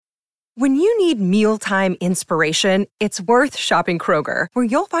When you need mealtime inspiration, it's worth shopping Kroger, where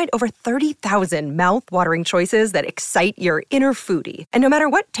you'll find over 30,000 mouth-watering choices that excite your inner foodie. And no matter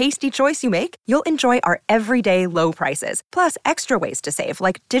what tasty choice you make, you'll enjoy our everyday low prices, plus extra ways to save,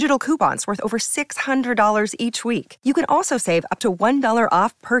 like digital coupons worth over $600 each week. You can also save up to $1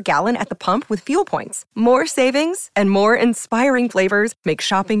 off per gallon at the pump with fuel points. More savings and more inspiring flavors make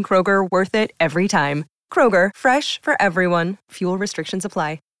shopping Kroger worth it every time. Kroger, fresh for everyone. Fuel restrictions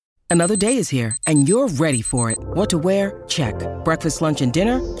apply. Another day is here, and you're ready for it. What to wear? Check. Breakfast, lunch, and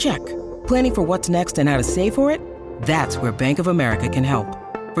dinner? Check. Planning for what's next and how to save for it? That's where Bank of America can help.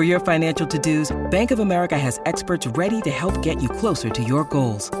 For your financial to-dos, Bank of America has experts ready to help get you closer to your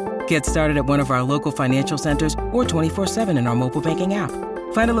goals. Get started at one of our local financial centers or 24/7 in our mobile banking app.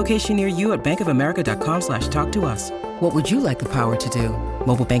 Find a location near you at bankofamerica.com/talktous. What would you like the power to do?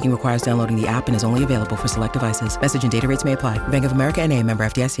 Mobile banking requires downloading the app and is only available for select devices. Message and data rates may apply. Bank of America N.A., member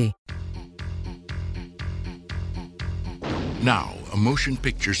FDIC. Now, a motion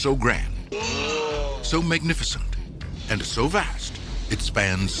picture so grand, so magnificent, and so vast, it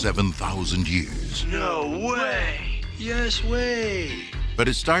spans 7,000 years. No way! Yes way! But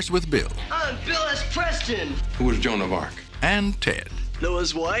it starts with Bill. I'm Bill S. Preston! Who was Joan of Arc? And Ted.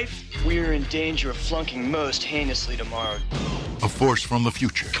 Noah's wife? We're in danger of flunking most heinously tomorrow. A force from the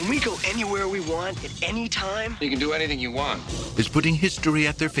future. Can we go anywhere we want at any time? You can do anything you want. Is putting history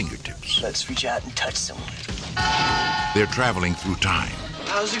at their fingertips. Let's reach out and touch someone. They're traveling through time.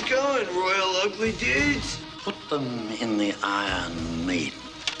 How's it going, Royal Ugly Dudes? Put them in the Iron Maiden.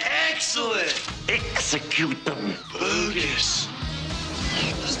 Excellent! Execute them. Bogus.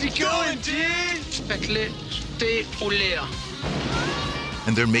 How's it going, dude? Spectre, stay au l'air.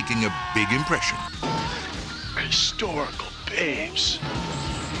 And they're making a big impression. Historical babes.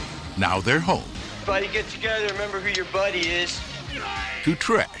 Now they're home. Everybody get together, remember who your buddy is. To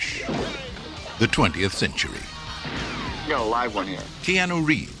trash the 20th century. We got a live one here. Keanu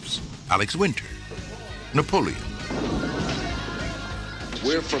Reeves, Alex Winter, Napoleon.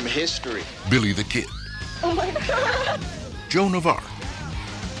 We're from history. Billy the Kid. Oh my God. Joan of Arc.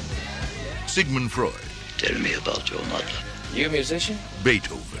 Sigmund Freud. Tell me about your mother. You a musician?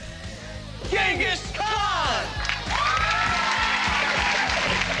 Beethoven. Genghis Khan!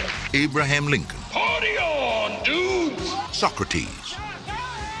 Abraham Lincoln. Party on, dudes! Socrates.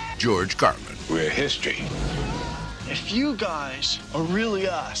 George Carlin. We're history. If you guys are really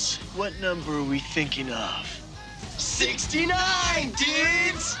us, what number are we thinking of? 69,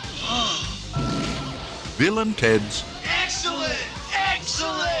 dudes! Bill and Ted's Excellent!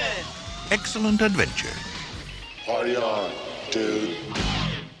 Excellent! Excellent Adventure. Party on, dude.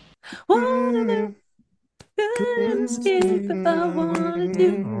 Wanna do things if I wanna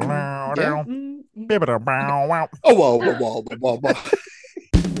do. Oh, whoa.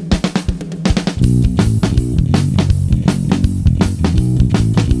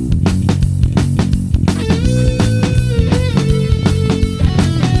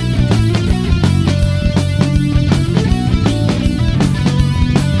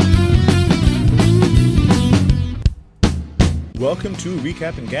 Welcome to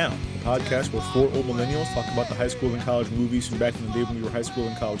Recap and Gown, the podcast where four old millennials talk about the high school and college movies from back in the day when we were high school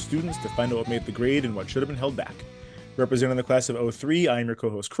and college students to find out what made the grade and what should have been held back. Representing the class of 03, I am your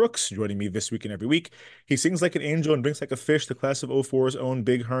co-host Crooks. Joining me this week and every week, he sings like an angel and drinks like a fish, the class of 04's own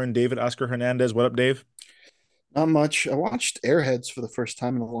Big Hearn, David Oscar Hernandez. What up, Dave? Not much. I watched Airheads for the first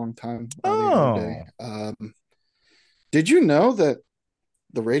time in a long time. The other day. Did you know that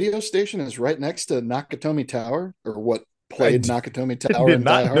the radio station is right next to Nakatomi Tower, or what played Nakatomi Tower? I did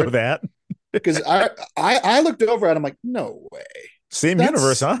not know that. Because I looked over at him like, no way. Same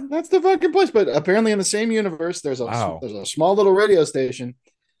universe, huh? That's the fucking place. But apparently in the same universe, there's a small little radio station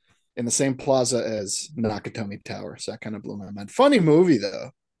in the same plaza as Nakatomi Tower. So that kind of blew my mind. Funny movie,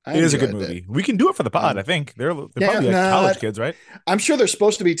 though. It is a good movie. We can do it for the pod, I think. They're probably like college kids, right? I'm sure they're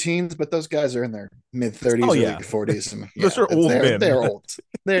supposed to be teens, but those guys are in their mid-30s, early 40s. Those are old men. They're old.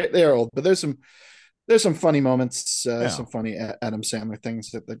 They're old. But there's some funny moments, some funny Adam Sandler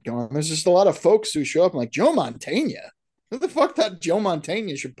things that go on. There's just a lot of folks who show up and like, Joe Mantegna. Who the fuck thought Joe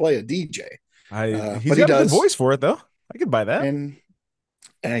Mantegna should play a DJ? He's got a good voice for it, though. I could buy that. And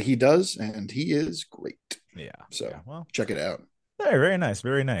he does, and he is great. Yeah. So check it out. Very, very nice.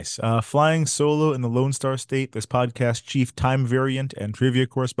 Very nice. Flying solo in the Lone Star State, this podcast chief time variant and trivia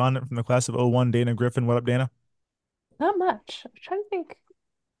correspondent from the class of 01, Dana Griffin. What up, Dana? Not much. I'm trying to think.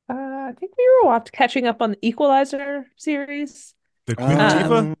 I think we were catching up on the Equalizer series. The Queen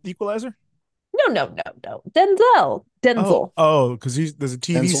Latifah Equalizer? No. Denzel. Oh, because there's a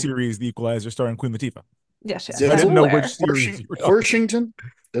TV series, The Equalizer, starring Queen Latifah. Yes, yes. I Denzel didn't know aware. which series you were talking Horshington.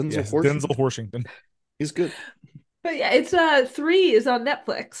 Denzel Yes, Horshington. Denzel Washington. He's good. But yeah, it's 3 is on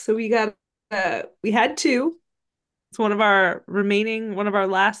Netflix. So we had 2. It's one of our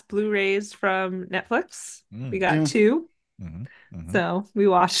last Blu-rays from Netflix. We got 2. So we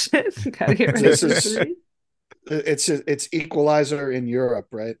watched it. Gotta get ready for 3. It's Equalizer in Europe,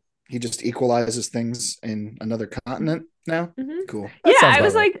 right? He just equalizes things in another continent now. Cool. Yeah, I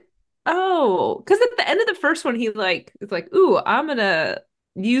was like, oh, because at the end of the first one, it's like, ooh, I'm gonna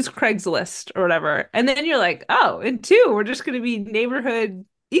use Craigslist or whatever, and then you're like, oh, in 2, we're just gonna be neighborhood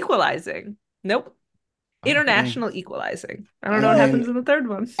equalizing. Nope. International equalizing. I don't know what happens in the 3rd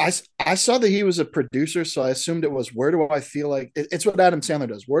one. I saw that he was a producer, so I assumed it was where do I feel like it's what Adam Sandler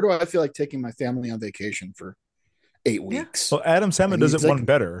does. Where do I feel like taking my family on vacation for 8 weeks? Well, Adam Sandler does it one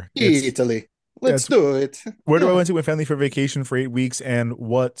better. Italy. Let's do it. Where do I want to take my family for vacation for 8 weeks, and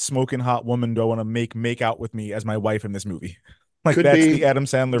what smoking hot woman do I want to make out with me as my wife in this movie? Like that's the Adam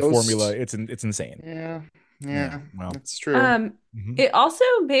Sandler formula. It's insane. Yeah, well, that's true. It also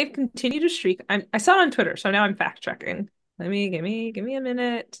may have continued to streak. I saw it on Twitter, so now I'm fact checking. Give me a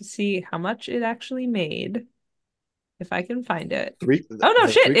minute to see how much it actually made, if I can find it. Oh no,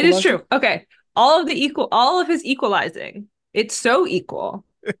 shit! It is true. Okay, all of his equalizing. It's so equal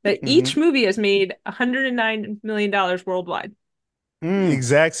that each movie has made $109 million worldwide. The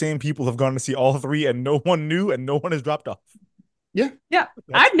exact same people have gone to see all 3, and no one knew, and no one has dropped off. Yeah.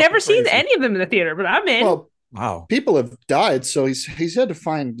 I've never seen any of them in the theater, but I'm in. Well, wow. People have died, so he's had to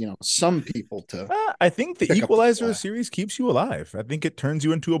find some people to. I think the Equalizer series keeps you alive. I think it turns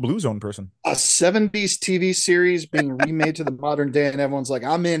you into a Blue Zone person. A 70s TV series being remade to the modern day, and everyone's like,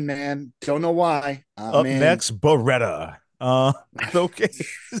 "I'm in, man." Don't know why. Up next, Beretta. Okay.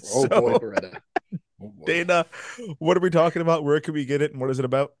 Boy, Beretta. Dana, what are we talking about? Where can we get it, and what is it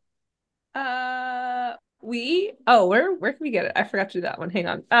about? Where can we get it? I forgot to do that one. Hang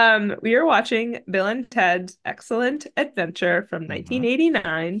on. We are watching Bill and Ted's Excellent Adventure from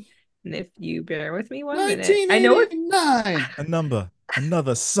 1989. And if you bear with me 1 minute, I know it's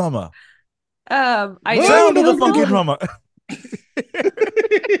another summer. I Sound of the funky drummer.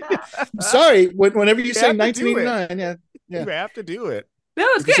 Sorry, whenever you say 1989, yeah, you have to do it. No,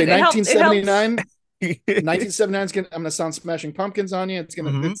 it's good. Say 1979. 1979 is gonna. I'm gonna sound Smashing Pumpkins on you. It's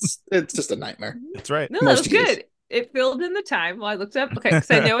gonna. It's just a nightmare. That's right. No, that was good. It filled in the time while I looked up. Okay, because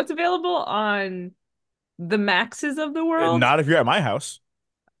I know it's available on the Maxes of the world. Not if you're at my house.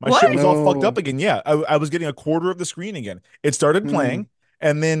 My shit was all fucked up again. Yeah, I was getting a quarter of the screen again. It started playing,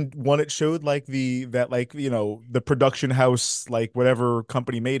 and then when it showed the production house, like whatever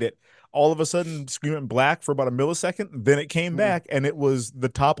company made it, all of a sudden screen went black for about a millisecond. Then it came back, and it was the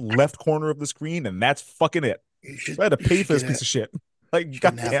top left corner of the screen, and that's fucking it. I had to pay for this piece of shit. Like,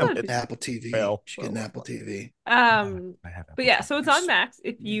 goddamn it. Apple TV. You should get an Apple TV. But yeah, so it's on Max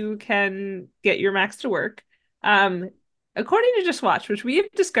if you can get your Max to work. According to Just Watch, which we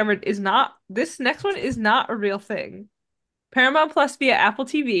have discovered this next one is not a real thing. Paramount Plus via Apple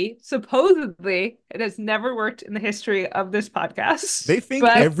TV. Supposedly, it has never worked in the history of this podcast. They think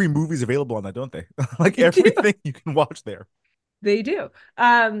every movie's available on that, don't they? Like everything you can watch there. They do.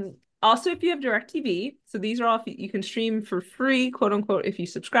 Also, if you have DirecTV, so these are all you can stream for free, quote unquote, if you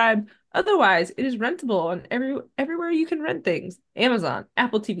subscribe. Otherwise, it is rentable on everywhere you can rent things. Amazon,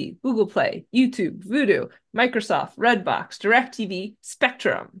 Apple TV, Google Play, YouTube, Vudu, Microsoft, Redbox, DirecTV,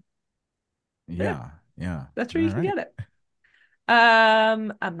 Spectrum. Yeah. That's where you can get it.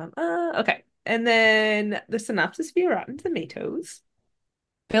 Okay. And then the synopsis via Rotten Tomatoes.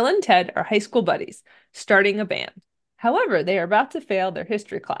 Bill and Ted are high school buddies, starting a band. However, they are about to fail their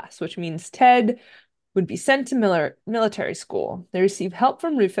history class, which means Ted would be sent to military school. They receive help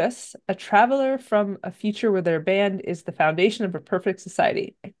from Rufus, a traveler from a future where their band is the foundation of a perfect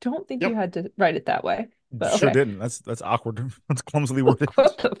society. I don't think you had to write it that way. But Sure didn't. That's awkward. That's clumsily worded.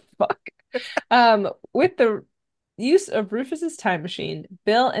 What the fuck? With the use of Rufus's time machine,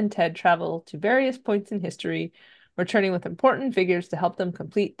 Bill and Ted travel to various points in history, returning with important figures to help them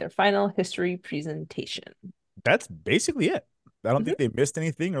complete their final history presentation. That's basically it. I don't think they missed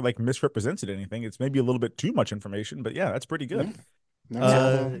anything or misrepresented anything. It's maybe a little bit too much information, but yeah, that's pretty good.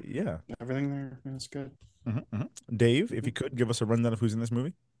 Yeah. Everything there is good. Dave, if you could give us a rundown of who's in this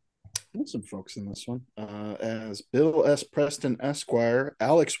movie. There's some folks in this one. As Bill S. Preston Esquire,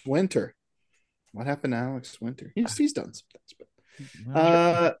 Alex Winter. What happened to Alex Winter? He's done some things,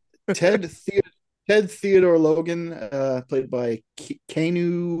 but Ted Theodore Logan, played by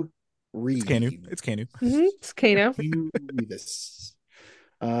Keanu Reeves. It's Keanu. It's Kano. Reeves.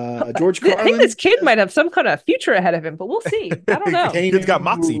 George Carlin. I think this kid might have some kind of future ahead of him, but we'll see. I don't know. Kid's got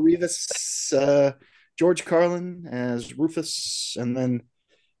moxie. Reeves, George Carlin as Rufus, and then a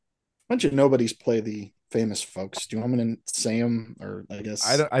bunch of nobodies play the famous folks. Do you want me to say them, or I guess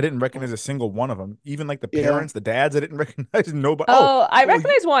I didn't recognize a single one of them. Even like the parents, the dads, I didn't recognize nobody. I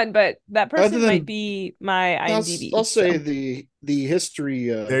recognize one, but that person might be my IMDb. I'll say the history.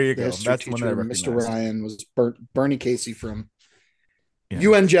 There you go. That's the one that I recognized. Mr. Ryan was Bernie Casey from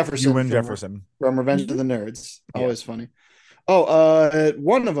UN Jefferson. From Revenge of the Nerds. Always funny.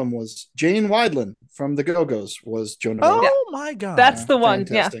 One of them was Jane Wiedlin from the Go-Go's. Was Joan of Arc. Oh my God, that's the one.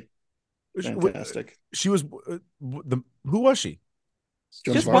 Fantastic. Yeah, fantastic. She was who was she?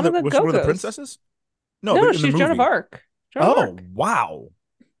 Just one of the Go-Go's. One of the princesses? No, she's Joan of Arc. Wow.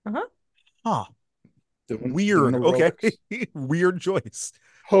 Huh. Weird. Okay. Weird choice.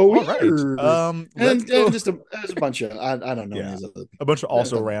 Weird. Right. And just there's a bunch of I don't know. Yeah. A bunch of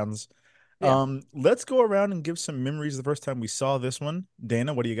also rans. Yeah. Let's go around and give some memories the first time we saw this one.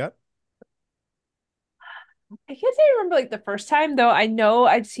 Dana, what do you got? I can't say I remember like the first time, though. I know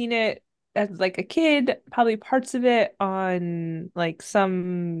I'd seen it as like a kid, probably parts of it on like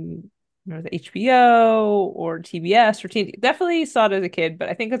some the HBO or TBS or TNT. Definitely saw it as a kid, but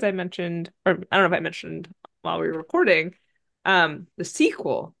I think as I mentioned, or I don't know if I mentioned while we were recording, the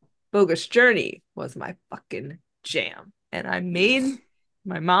sequel, Bogus Journey, was my fucking jam. And I made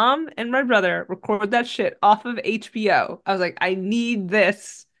my mom and my brother record that shit off of HBO. I was like, I need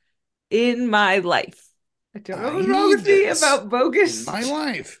this in my life. I don't know what's wrong with me about Bogus. My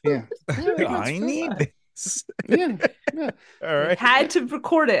life. Yeah. I need this. Yeah. All right. Had to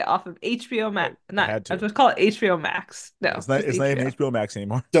record it off of HBO Max. I just call it HBO Max. No, it's not even HBO Max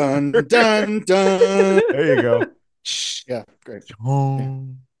anymore. Dun dun dun. There you go. Yeah, great.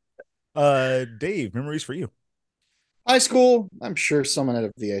 Dave, memories for you. High school. I'm sure someone had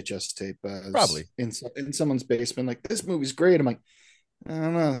a VHS tape. Probably in someone's basement. Like, this movie's great. I'm like, I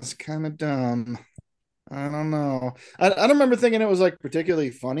don't know. It's kind of dumb. I don't know. I don't remember thinking it was like particularly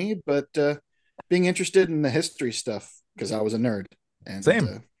funny, but being interested in the history stuff because I was a nerd. And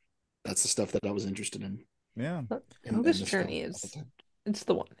same. That's the stuff that I was interested in. Yeah. Bogus Journey it's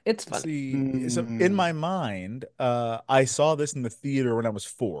the one. It's fun. See, so in my mind, I saw this in the theater when I was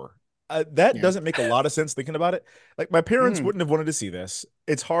 4. That doesn't make a lot of sense thinking about it. Like, my parents wouldn't have wanted to see this.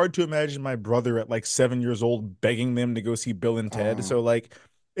 It's hard to imagine my brother at like 7 years old begging them to go see Bill and Ted. So like,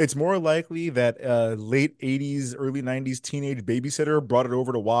 it's more likely that late 80s, early 90s teenage babysitter brought it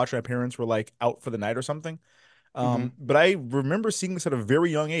over to watch. My parents were like out for the night or something. But I remember seeing this at a very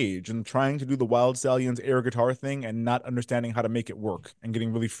young age and trying to do the Wild Stallions air guitar thing and not understanding how to make it work and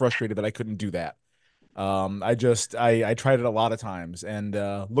getting really frustrated that I couldn't do that. I tried it a lot of times, and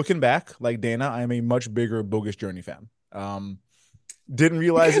looking back, like Dana, I am a much bigger Bogus Journey fan. Didn't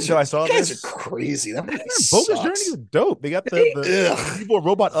realize it until I saw this. Guys are crazy. That Bogus Journey is dope. They got the evil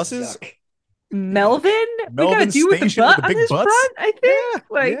robot us's. Melvin we gotta do with the butt on his front, I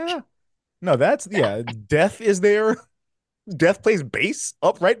think. No, that's Death is there. Death plays bass,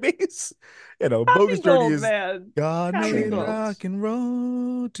 upright bass. You know, Bogus Journey is God made rock and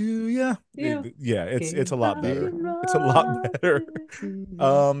roll to ya. Yeah, it's a lot better. It's a lot better.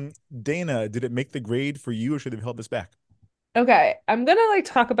 Dana, did it make the grade for you, or should they have held this back? Okay, I'm gonna like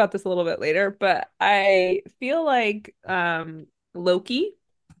talk about this a little bit later, but I feel like Loki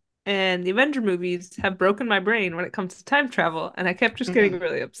and the Avenger movies have broken my brain when it comes to time travel, and I kept just getting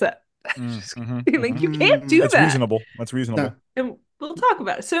really upset. Like, you can't do that. That's reasonable. And we'll talk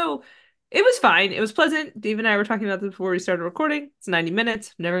about it. So it was fine. It was pleasant. Dave and I were talking about this before we started recording. It's 90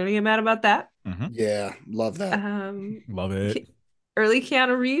 minutes. Never gonna get mad about that. Yeah, love that. Love it. Early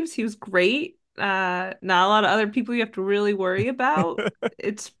Keanu Reeves, he was great. Not a lot of other people you have to really worry about.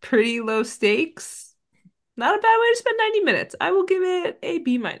 It's pretty low stakes. Not a bad way to spend 90 minutes. I will give it a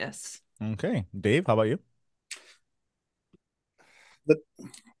B-. Okay. Dave, how about you?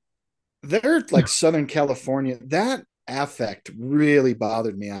 They're like Southern California. That affect really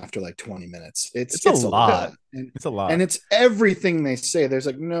bothered me after like 20 minutes. It's a lot. It's a lot. And it's everything they say. There's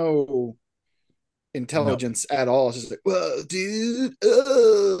like no intelligence at all. It's just like, whoa, dude.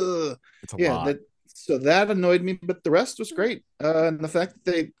 It's a lot. So that annoyed me, but the rest was great. And the fact that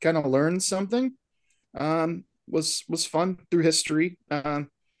they kind of learned something was fun through history.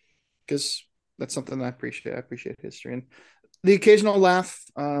 Because that's something that I appreciate. I appreciate history. And the occasional laugh.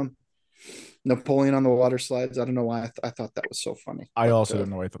 Napoleon on the water slides. I don't know why I thought that was so funny. I also don't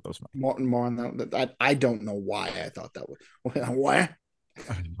know why I thought that was funny. More on that. I don't know why I thought that was. Why?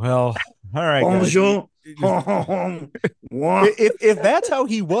 Well, all right. Bonjour. If that's how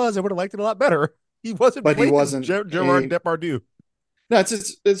he was, I would have liked it a lot better. He wasn't. But he wasn't. Gerard Depardieu. No,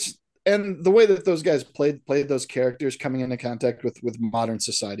 it's and the way that those guys played those characters coming into contact with modern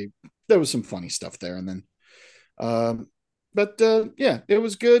society, there was some funny stuff there, and then, but yeah, it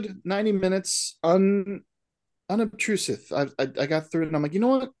was good. 90 minutes, unobtrusive. I got through it, and I'm like, you know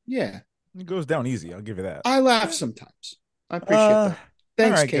what? Yeah, It goes down easy. I'll give you that. I laugh sometimes. I appreciate that.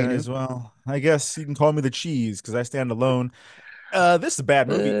 Thanks, all right, Kanu. guys. Well, I guess you can call me the cheese because I stand alone. This is a bad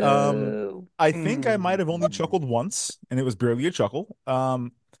movie. I think I might have only chuckled once, and it was barely a chuckle.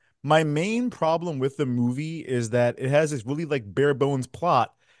 My main problem with the movie is that it has this really like bare bones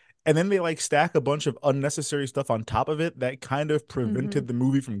plot, and then they like stack a bunch of unnecessary stuff on top of it that kind of prevented the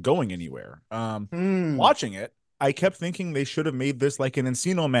movie from going anywhere. Watching it, I kept thinking they should have made this like an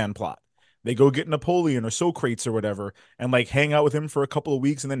Encino Man plot. They go get Napoleon or Socrates or whatever and like hang out with him for a couple of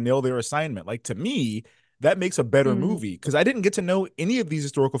weeks and then nail their assignment. Like to me, that makes a better movie because I didn't get to know any of these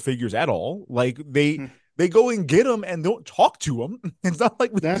historical figures at all. Like they go and get them and don't talk to them. It's not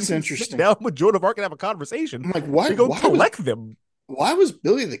like that's can interesting. Sit down with Joan of Arc and have a conversation. I'm like, why? They go why collect them. Why was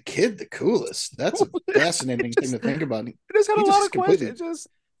Billy the Kid the coolest? That's a fascinating thing to think about. It just had a lot of questions. Just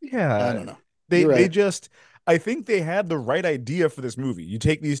I don't know. They just. I think they had the right idea for this movie. You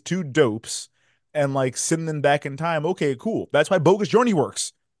take these two dopes and like send them back in time. Okay, cool. That's why Bogus Journey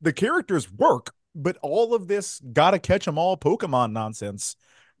works. The characters work, but all of this gotta catch them all Pokemon nonsense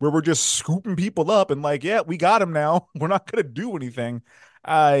where we're just scooping people up and like, yeah, we got them now. We're not gonna do anything.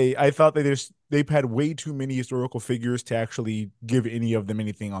 I thought they've had way too many historical figures to actually give any of them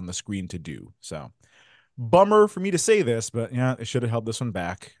anything on the screen to do. So bummer for me to say this, but yeah, it should have held this one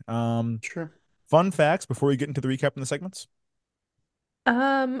back. Sure. Fun facts before we get into the recap in the segments.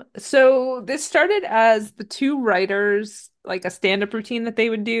 So this started as the two writers, like a stand-up routine that they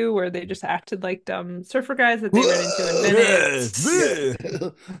would do where they just acted like dumb surfer guys that they ran into in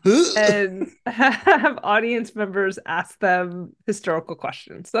minutes and have audience members ask them historical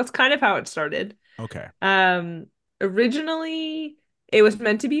questions. So that's kind of how it started. Okay. Originally it was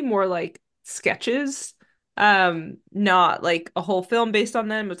meant to be more like sketches, not like a whole film based on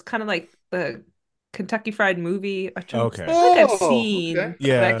them. It's kind of like the Kentucky Fried Movie, which I think I've seen,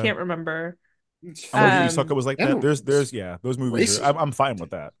 but I can't remember. Sucker was like that. There's those movies. I'm fine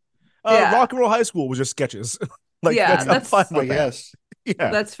with that. Rock and Roll High School was just sketches. I'm fine with that.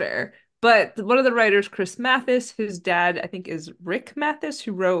 Yeah, that's fair. But one of the writers, Chris Mathis, his dad, I think, is Rick Mathis,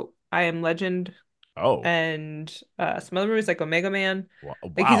 who wrote I Am Legend. And some other movies like Omega Man. Wow.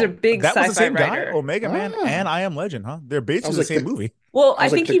 Like he's a big that sci-fi was the same writer. Guy? Omega Man and I Am Legend, huh? They're basically the same movie. Well, I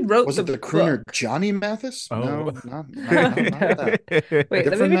think he wrote was it the crooner Johnny Mathis? Oh. No, not that. Wait,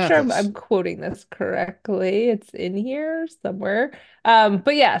 let me make sure I'm quoting this correctly. It's in here somewhere.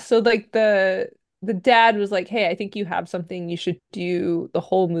 But yeah, so like the dad was like, hey, I think you have something. You should do the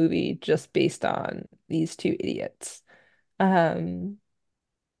whole movie just based on these two idiots.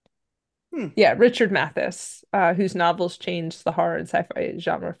 Yeah, Richard Mathis, whose novels changed the horror and sci-fi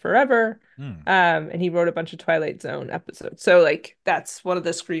genre forever. And he wrote a bunch of Twilight Zone episodes. So like that's one of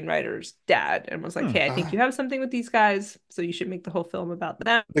the screenwriters' dad and was like, hey, I think you have something with these guys, so you should make the whole film about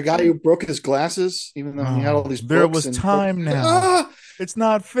them. The guy who broke his glasses, even though he had all these books. There was time now. It's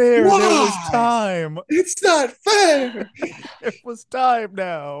not fair. Why? There was time. It's not fair. It was time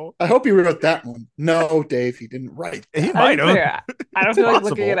now. I hope he wrote that one. No, Dave, he didn't write that. He might have. I don't feel like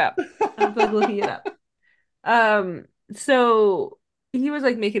looking it up. So he was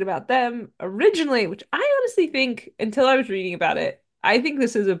like making about them originally, which I honestly think, until I was reading about it, I think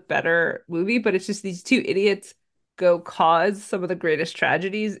this is a better movie, but it's just these two idiots go cause some of the greatest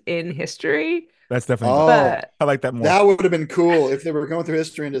tragedies in history. That's definitely I like that more. That would have been cool if they were going through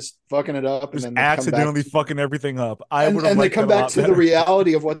history and just fucking it up just and then accidentally fucking everything up. And they come back to the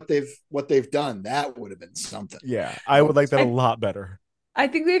reality of what they've done. That would have been something. Yeah, I would like that a lot better. I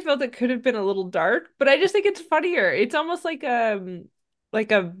think they felt it could have been a little dark, but I just think it's funnier. It's almost like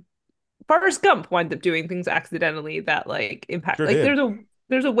a Forrest Gump winds up doing things accidentally that like impact. Sure like did.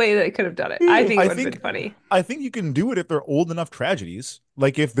 there's a way that it could have done it. I think it would have been funny. I think you can do it if they're old enough tragedies.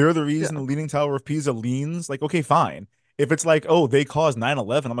 Like if they're the reason the Leaning Tower of Pisa leans, like okay, fine. If it's like, oh, they caused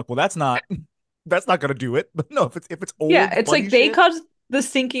 9/11, I'm like, well, that's not gonna do it. But no, if it's old, yeah, it's like they shit, caused the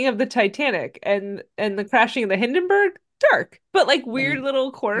sinking of the Titanic and the crashing of the Hindenburg. Dark, but like weird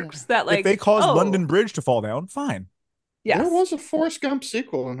little quirks that like if they caused London Bridge to fall down, fine. Yeah, there was a Forrest Gump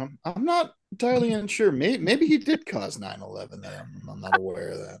sequel, and I'm not entirely unsure. Maybe he did cause 9/11. I'm not aware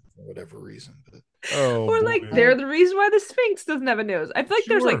of that for whatever reason. But or like they're the reason why the Sphinx doesn't have a nose. I feel like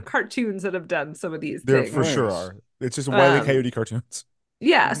there's like cartoons that have done some of these there things. For sure are. It's just Wile E. Coyote cartoons.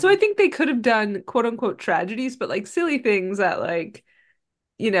 Yeah, so I think they could have done quote unquote tragedies, but like silly things that like,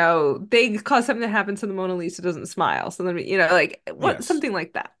 you know, they cause something that happens so the Mona Lisa doesn't smile. So then, you know, like something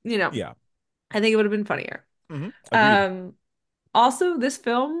like that, you know? Yeah. I think it would have been funnier. Mm-hmm. Also, this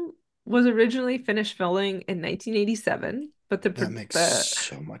film was originally finished filming in 1987, but That makes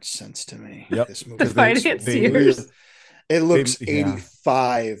so much sense to me. Yep. This movie, the financiers. it looks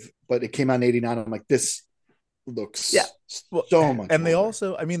 85, but it came out in 89. I'm like, this looks so much. And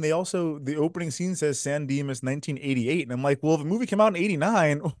older. the opening scene says San Dimas 1988, and I'm like, well, if the movie came out in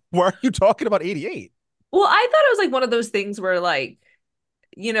 89, why are you talking about 88? Well, I thought it was like one of those things where like,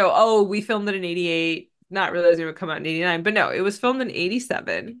 oh, we filmed it in 88, not realizing it would come out in 89. But no, it was filmed in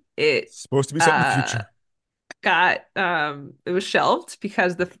 87. It's supposed to be set in the future. It was shelved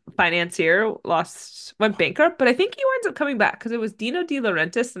because the financier went bankrupt, but I think he winds up coming back because it was Dino De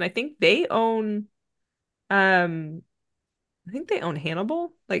Laurentiis, and I think they own Hannibal,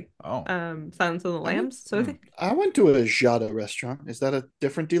 Silence of the Lambs. So I think I went to a Giada restaurant. Is that a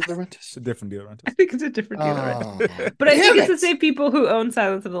different De Laurentiis? It's a different De Laurentiis. I think it's a different De Laurentiis. But I think it's the same people who own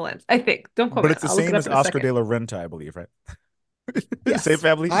Silence of the Lambs. I think. Don't quote me. But it's the same as Oscar de la Renta, I believe, right? Yes. Same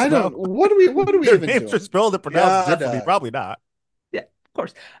family. I don't. What do we Their even names do? are spelled and pronounced differently. Probably not. Yeah, of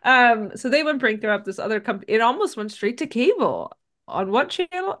course. So they went bankrupt. This other company. It almost went straight to cable. On what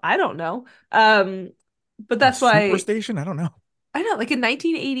channel? I don't know. But that's why Superstation. I don't know. I know, like in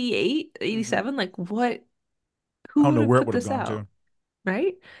 1988, 87, like what? I don't know where it would have gone to.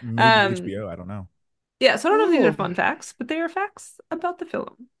 Right? Maybe HBO. I don't know. Yeah, so I don't know if these are fun facts, but they are facts about the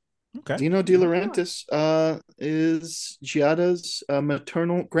film. Okay. Dino De Laurentiis is Giada's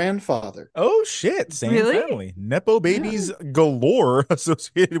maternal grandfather. Oh shit! Same family. Nepo babies galore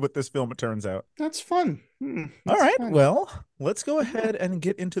associated with this film. It turns out. That's fun. All right. Fun. Well, let's go ahead and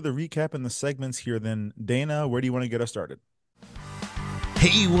get into the recap and the segments here. Then, Dana, where do you want to get us started?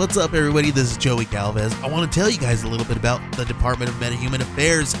 Hey, what's up, everybody? This is Joey Galvez. I want to tell you guys a little bit about the Department of Metahuman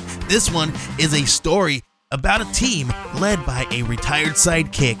Affairs. This one is a story about a team led by a retired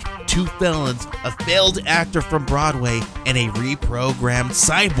sidekick, 2 felons, a failed actor from Broadway, and a reprogrammed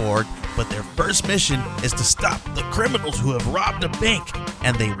cyborg. But their first mission is to stop the criminals who have robbed a bank,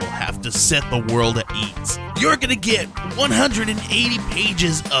 and they will have to set the world at ease. You're going to get 180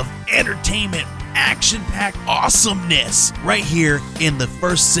 pages of entertainment, action-packed awesomeness right here in the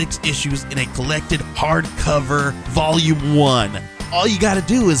first 6 issues in a collected hardcover volume 1. All you got to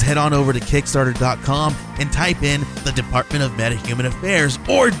do is head on over to Kickstarter.com and type in the Department of Metahuman Affairs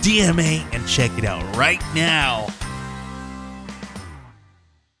or DMA and check it out right now.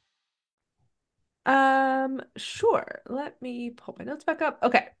 Sure. Let me pull my notes back up.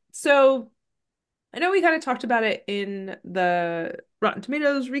 Okay. So I know we kind of talked about it in the Rotten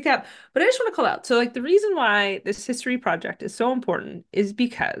Tomatoes recap, but I just want to call out. So like the reason why this history project is so important is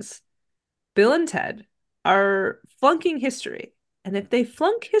because Bill and Ted are flunking history. And if they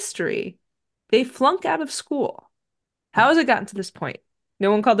flunk history, they flunk out of school. How has it gotten to this point?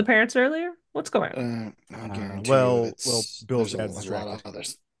 No one called the parents earlier? What's going on? I guarantee Bill's there's dad's a lot of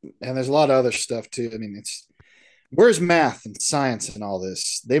others. And there's a lot of other stuff too. I mean, where's math and science and all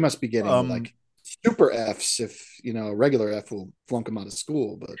this? They must be getting like super Fs if a regular F will flunk them out of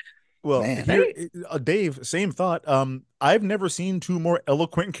school. But here, Dave, same thought. I've never seen 2 more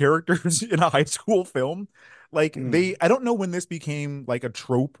eloquent characters in a high school film. Like I don't know when this became like a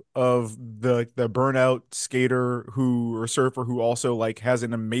trope of the burnout skater or surfer who also like has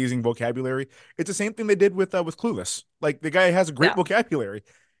an amazing vocabulary. It's the same thing they did with Clueless. Like the guy has a great vocabulary.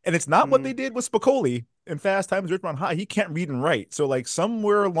 And it's not what they did with Spicoli in Fast Times at Ridgemont High. He can't read and write. So like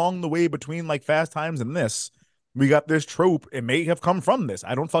somewhere along the way between like Fast Times and this, we got this trope. It may have come from this.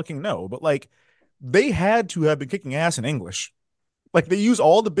 I don't fucking know. But like they had to have been kicking ass in English. Like they use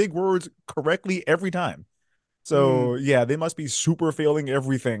all the big words correctly every time. So yeah, they must be super failing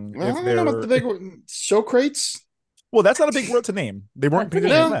everything. Well, I don't know about the big word. Socrates? Well, that's not a big word to name. They weren't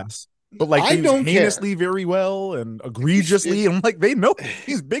picking class. But like they use heinously very well and egregiously. I'm like, they know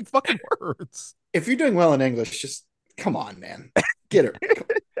these big fucking words. If you're doing well in English, just come on, man. Get her.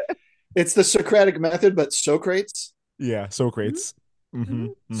 It's the Socratic method, but Socrates. Yeah, Socrates.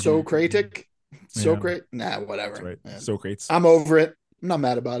 Socratic. Socrates. Nah, whatever. That's right. Man. Socrates. I'm over it. I'm not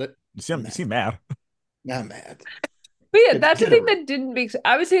mad about it. You seem mad. Not mad. But yeah, that's the thing that didn't make sense.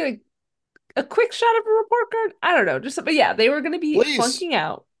 I would say like a quick shot of a report card. I don't know. But yeah, they were going to be flunking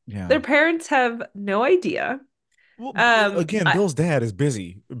out. Yeah. Their parents have no idea. Well, again, Bill's dad is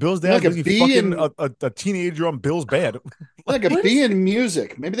busy. Bill's dad is fucking a teenager on Bill's bed. Like a B in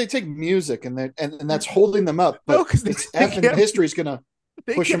music. Maybe they take music and that's holding them up. But this F in history is going to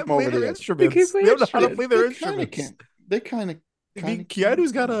push them over the edge. They don't know how to play their instruments. They kind of.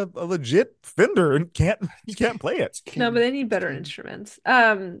 Keanu's got a legit Fender and he can't play it. No, but they need better instruments.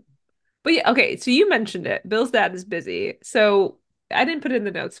 But yeah, okay. So you mentioned it. Bill's dad is busy. So I didn't put it in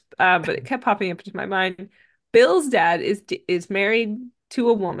the notes, but it kept popping up into my mind. Bill's dad is married to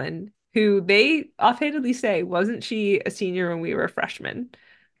a woman who they offhandedly say, wasn't she a senior when we were freshmen?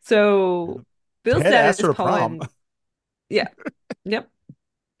 So Bill's Ted dad asked is her to pulling. prom. Yeah. Yep.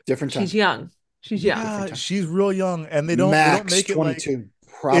 Different time. She's young. She's young. Yeah, she's real young, and they don't Max make it 22, like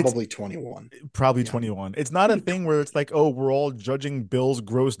probably 21. Probably 21. It's not a thing where it's like, oh, we're all judging Bill's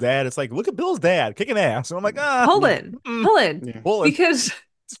gross dad. It's like, look at Bill's dad kicking ass. And I'm like, Pull in. Because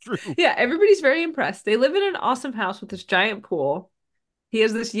it's true. Yeah, everybody's very impressed. They live in an awesome house with this giant pool. He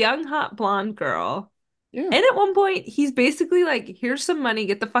has this young, hot blonde girl. Yeah. And at one point, he's basically like, here's some money,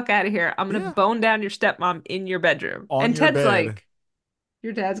 get the fuck out of here. I'm gonna bone down your stepmom in your bedroom. And Ted's like,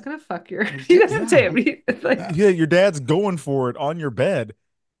 your dad's gonna fuck your he doesn't say it, but he's like, yeah, your dad's going for it on your bed.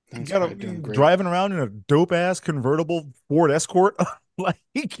 You got driving around in a dope ass convertible Ford Escort. Like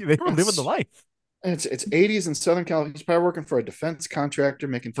they were living the life. It's 80s in Southern California. He's probably working for a defense contractor,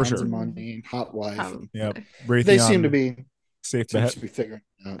 making tons of money, hot wife. Yep. They seem to be safe bet. To be figuring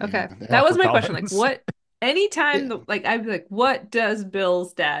out. Okay. That was my question. Like, what anytime like I'd be like, what does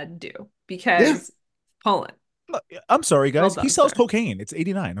Bill's dad do? Because Poland. I'm sorry, guys. Well he sells cocaine. It's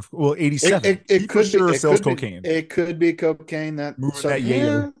 89. Well, 87. It could sure be, sells cocaine. It could be cocaine that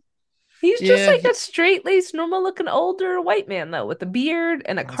yeah. He's just like a straight-laced, normal-looking older white man, though, with a beard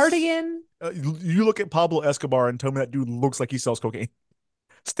and a cardigan. You look at Pablo Escobar and tell me that dude looks like he sells cocaine.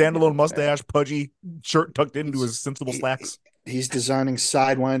 Standalone mustache, pudgy, shirt tucked into his sensible slacks. He's designing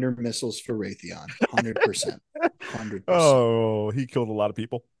Sidewinder missiles for Raytheon. 100%. 100%. Oh, he killed a lot of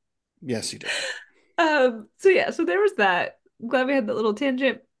people. Yes, he did. So there was that. I'm glad we had that little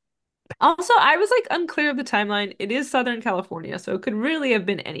tangent. Also, I was like unclear of the timeline. It is Southern California, so it could really have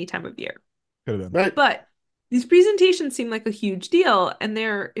been any time of year. Could have been. Right. But these presentations seem like a huge deal, and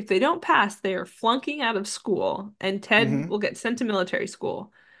if they don't pass, they are flunking out of school, and Ted will get sent to military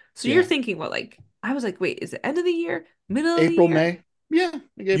school. So you're thinking, what, like, I was like, wait, is it end of the year? Middle of the year? April, May? Yeah.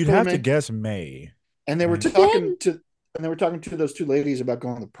 You'd have to guess May. And they were talking to those two ladies about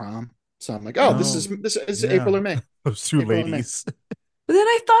going to prom. So I'm like, this is April or May. Those two ladies. But then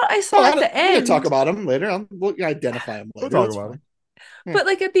I thought I saw at the end. We're gonna talk about them later. We'll identify them later. We'll talk about them. But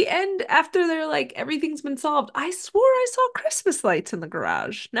like at the end, after they're like everything's been solved, I swore I saw Christmas lights in the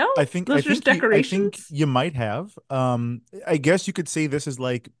garage. No, I think decorations. You might have. I guess you could say this is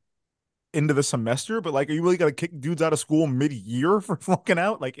like end of the semester, but like, are you really gonna kick dudes out of school mid-year for flunking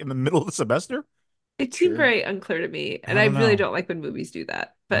out, like in the middle of the semester? It seemed very unclear to me, and I really don't like when movies do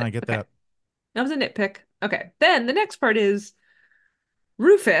that. But I get that. That was a nitpick. Okay, then the next part is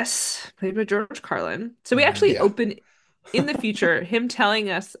Rufus, played by George Carlin. So we actually open in the future, him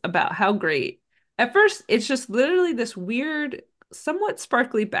telling us about how great. At first, it's just literally this weird, somewhat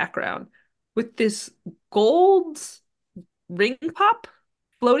sparkly background with this gold ring pop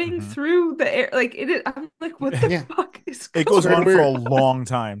floating through the air. Like I'm like, what the fuck is going on? It goes on for a long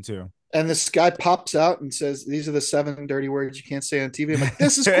time too. And this guy pops out and says, "These are the 7 dirty words you can't say on TV." I'm like,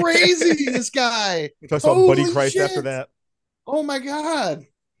 this is crazy. This guy. He talks about Buddy Christ after that. Oh my God.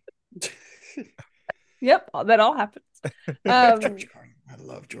 Yep, that all happens. I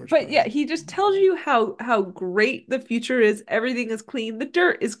love George. But yeah, he just tells you how great the future is. Everything is clean. The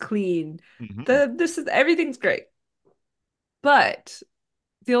dirt is clean. Everything's great. But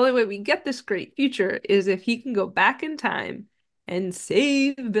the only way we get this great future is if he can go back in time and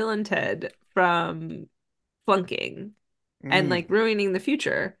save Bill and Ted from flunking and like ruining the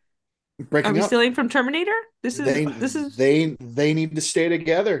future. Are we stealing from Terminator? They need to stay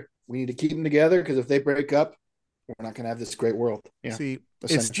together. We need to keep them together, because if they break up, we're not going to have this great world. Yeah. See,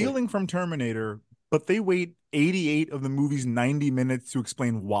 it's stealing from Terminator, but they wait 88 of the movie's 90 minutes to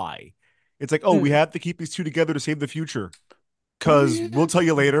explain why. It's like, we have to keep these two together to save the future. Because we'll tell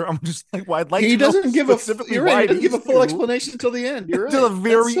you later. I'm just like, well, I'd like he to know doesn't give a specifically why. He doesn't give a full explanation until the end. You're right. Until the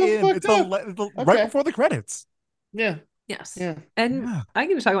very end. It's right before the credits. Yeah. Yes. Yeah. And I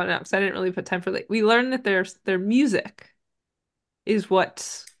can just talk about it now because I didn't really put time for we learned that their music is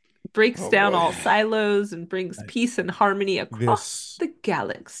what breaks down all silos and brings peace and harmony across the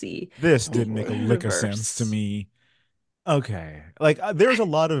galaxy. This didn't make a lick of sense to me. Okay. Like, there's a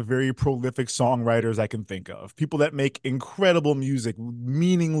lot of very prolific songwriters I can think of. People that make incredible music,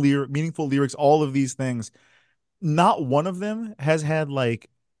 meaningful lyrics, all of these things. Not one of them has had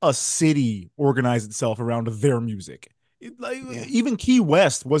like a city organize itself around their music. Even Key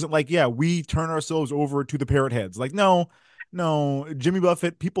West wasn't like, we turn ourselves over to the Parrot Heads. Like, no, Jimmy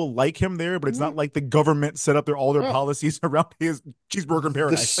Buffett, people like him there, but it's not like the government set up all their policies around his cheeseburger in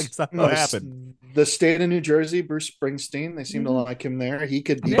paradise. It's not what happened. The state of New Jersey, Bruce Springsteen, they seem to like him there. He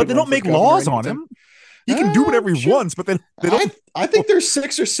could be, but they don't make laws on him. He can do whatever he Sure. wants, but then they don't. I think there's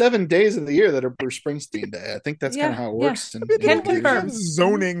 6 or 7 days of the year that are Bruce Springsteen Day. I think that's kind of how it works. I mean, Can they confirm. have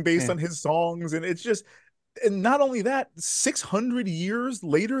zoning based Yeah. on his songs, and it's just, and not only that, 600 years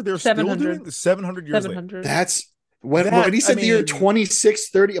later, they're 700. still doing 700 years later. 700. That's when he said the year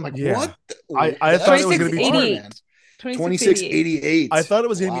 2630. I'm like, Yeah. what? I thought it was going to be 2688. I thought it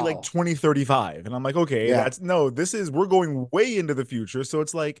was going to be Wow. like 2035, and I'm like, okay, Yeah. we're going way into the future. So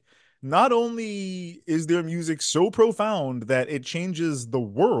it's like, not only is their music so profound that it changes the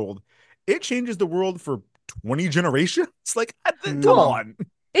world, it changes the world for 20 generations. Like, come on.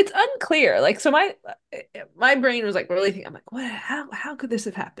 It's unclear. Like, so my brain was like really thinking, I'm like, what? How could this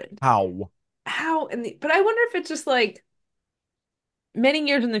have happened? How? But I wonder if it's just like many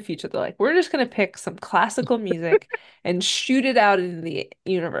years in the future, they're like, we're just gonna pick some classical music and shoot it out into the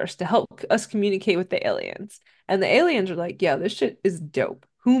universe to help us communicate with the aliens. And the aliens are like, yeah, this shit is dope.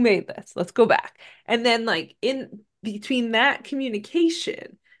 Who made this? Let's go back. And then like in between that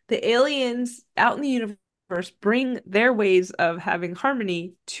communication, the aliens out in the universe bring their ways of having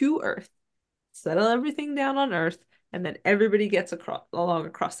harmony to Earth, settle everything down on Earth, and then everybody gets across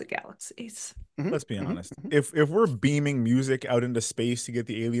the galaxies. Let's be honest. If we're beaming music out into space to get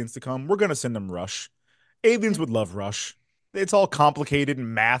the aliens to come, we're gonna send them Rush. Aliens would love Rush. It's all complicated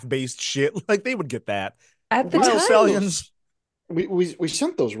and math-based shit. Like, they would get that. At the Wild time, Stallions. We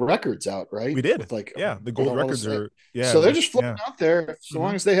sent those records out, right? We did. With like, yeah, the gold all records this- are. Yeah, so they're just floating yeah. out there. So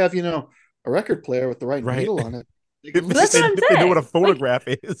long as they have, a record player with the right Right. needle on it. If That's what I'm they know what a saying. phonograph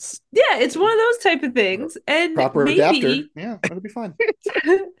is. yeah, it's one of those type of things. And Proper maybe adapter. Yeah, that'll be fine.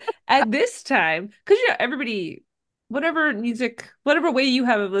 at this time, because everybody, whatever way you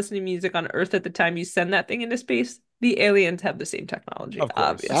have of listening to music on Earth at the time you send that thing into space, the aliens have the same technology, Of course.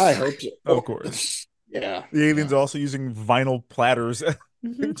 obviously. I hope so. Of course. Yeah. The aliens are also using vinyl platters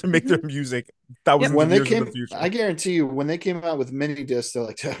to make their music thousands When of they years in came, the future. I guarantee you, when they came out with mini discs, they're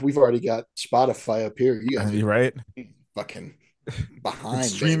like, we've already got Spotify up here. You guys You're are right. fucking behind.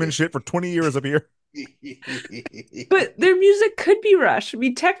 Streaming shit for 20 years up here. But their music could be Rush. I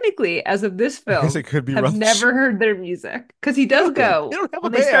mean, technically, as of this film, guess it could be have Rush. never heard their music because he does go They don't have a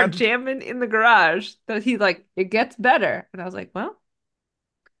when they start band. jamming in the garage that he like it gets better, and I was like, well,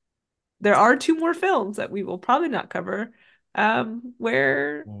 there are 2 more films that we will probably not cover,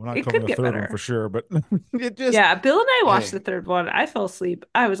 where Well, we're not it covering could the get third better. one for sure, but it just Yeah, Bill and I watched Hey. the third one. I fell asleep.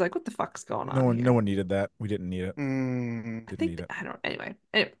 I was like, what the fuck's going on here? no one needed that. We didn't need it. I Didn't think need it. I don't anyway.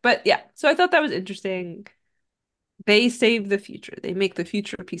 But yeah, so I thought that was interesting. They save the future. They make the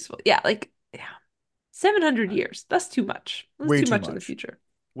future peaceful. Yeah, 700 years. That's too much. That's Way too too much in the much. future.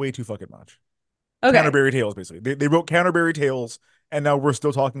 Way too fucking much. Okay. Canterbury Tales, basically. They wrote Canterbury Tales, and now we're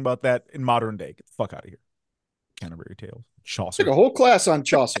still talking about that in modern day. Get the fuck out of here. Canterbury Tales. Chaucer. Took a whole class on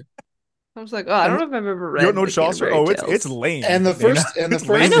Chaucer. I was like, oh, I don't know if I've ever read. You don't know the Chaucer? Canterbury Oh, Tales. it's lame. And the Dana. first It's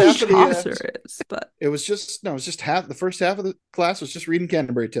I lame. know half of the, Chaucer is, but it was just half. The first half of the class was just reading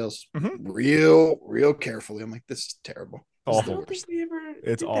Canterbury Tales, Mhm. real carefully. I'm like, this is terrible. This is I the Awful. don't worst. think we ever It's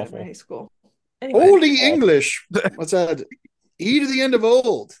did that in awful. my high school. Anyway, Oldie English. What's that? E to the end of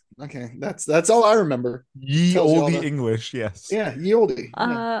old. Okay, that's all I remember. Ye Tells you all olde the- English, yes. Yeah, ye oldie.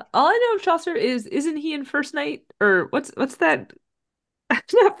 Yeah. all I know of Chaucer is isn't he in First Night or what's that?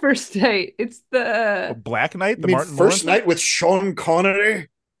 Not First Night. It's the Black Knight, You the mean Martin First Lawrence? Night with Sean Connery?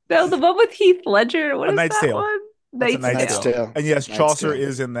 no, the one with Heath Ledger. What A is Knight's that Tale. one? That's a Knight's Knight's Tale. Tale. And yes, Knight's Chaucer Tale.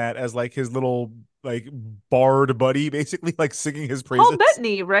 is in that as like his little like bard buddy, basically like singing his praises. Paul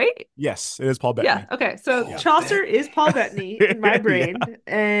Bettany, right? Yes, it is Paul Bettany. Yeah. Okay. So Paul Chaucer is Paul Bettany in my Yeah. brain,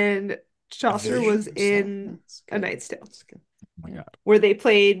 and Chaucer was Visions. in That's A good. Knight's Tale, That's good. Oh my god. where they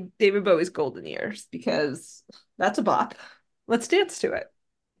played David Bowie's Golden Years because that's a bop. Let's dance to it.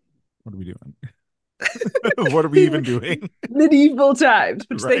 What are we doing? What are we even doing? Medieval times,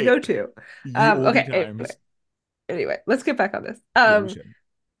 which they Right. go to. Ye Okay. olde Anyway, times. let's get back on this. Yeah, we should.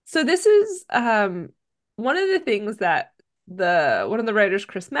 So this is one of the things that one of the writers,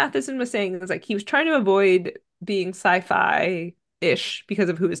 Chris Matheson, was saying is like he was trying to avoid being sci-fi-ish because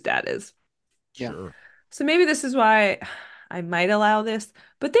of who his dad is. Yeah. Sure. So maybe this is why I might allow this,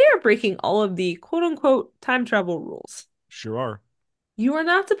 but they are breaking all of the quote unquote time travel rules. Sure are. You are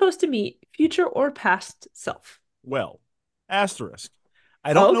not supposed to meet future or past self. Well, asterisk.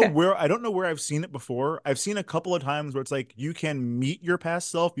 I don't okay. know where I've seen it before. I've seen a couple of times where it's like you can meet your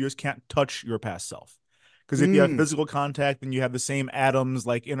past self, you just can't touch your past self. Because if you have physical contact, then you have the same atoms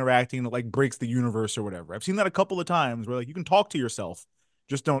like interacting that like breaks the universe or whatever. I've seen that a couple of times where like you can talk to yourself,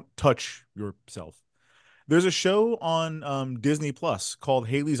 just don't touch yourself. There's a show on Disney Plus called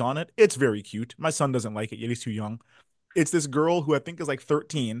Haley's on It. It's very cute. My son doesn't like it yet. He's too young. it's this girl who I think is like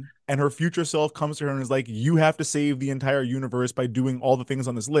 13, and her future self comes to her and is like, you have to save the entire universe by doing all the things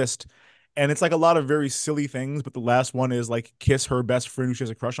on this list. And it's like a lot of very silly things, but the last one is like kiss her best friend who she has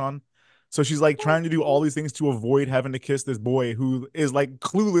a crush on. So she's like trying to do all these things to avoid having to kiss this boy who is like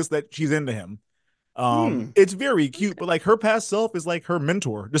clueless that she's into him. It's very cute, but like her past self is like her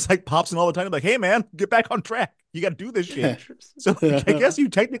mentor, just like pops in all the time, like, hey man, get back on track. You got to do this shit. So like, I guess you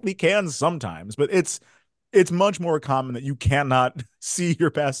technically can sometimes, but it's much more common that you cannot see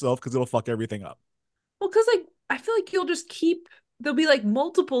your past self because it'll fuck everything up. Well, because like I feel like there'll be like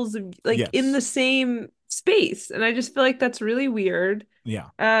multiples of like in the same space, and I just feel like that's really weird. Yeah.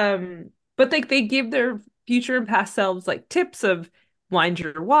 But like they give their future and past selves like tips of wind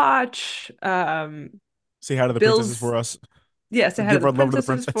your watch. Say hi to the princesses for us. Yeah, say hi to the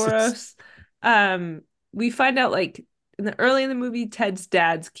princesses for us. We find out like early in the movie, Ted's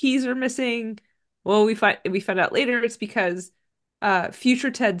dad's keys are missing. Well, we find out later it's because future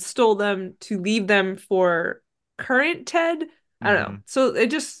Ted stole them to leave them for current Ted. I don't know. So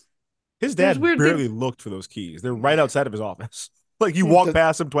it just his dad barely looked for those keys. They're right outside of his office. Like you walk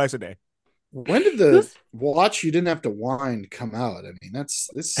past him twice a day. When did the watch you didn't have to wind come out? I mean, that's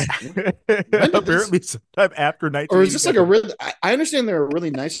this. Apparently, sometime after 1987. Or is this like a really? I understand there are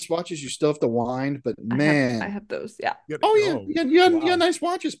really nice watches you still have to wind, but man, I have those. Yeah. You had nice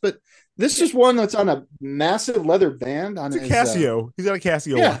watches, but this is one that's on a massive leather band on it's a Casio. He's got a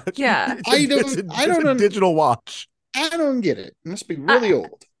Casio watch. Yeah. I don't a digital watch. I don't get it. It must be really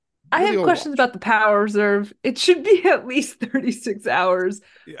old. I have questions about the power reserve. It should be at least 36 hours.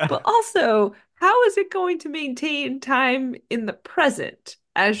 Yeah. But also, how is it going to maintain time in the present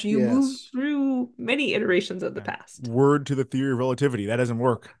as you move through many iterations of the past? Word to the theory of relativity. That doesn't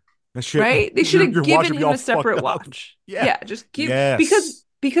work. That shit, right? They should have given him a separate watch. Yeah, just give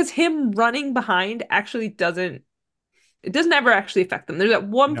because him running behind actually doesn't ever actually affect them. There's at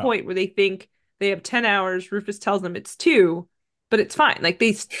one point where they think they have 10 hours. Rufus tells them it's 2. But it's fine. Like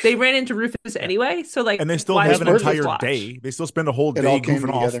they ran into Rufus anyway, so like, and they still have an entire day. They still spend a whole day goofing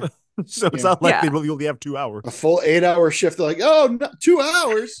off. So it's not like they really only have 2 hours. A full 8-hour shift. They're like, oh, no, 2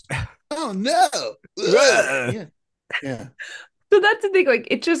 hours. Oh no. Yeah. So that's the thing. Like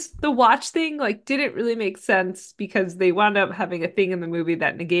it just the watch thing like didn't really make sense because they wound up having a thing in the movie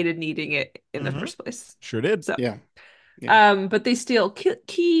that negated needing it in the first place. Sure did. So but they steal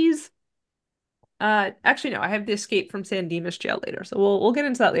keys. Actually, no, I have the escape from San Dimas jail later, so we'll get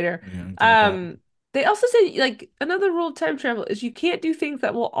into that later. They also say like another rule of time travel is you can't do things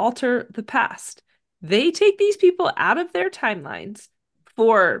that will alter the past. They take these people out of their timelines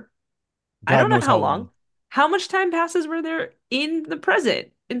for I don't know how long. How much time passes where they're in the present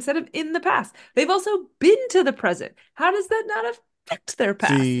instead of in the past? They've also been to the present. How does that not affect their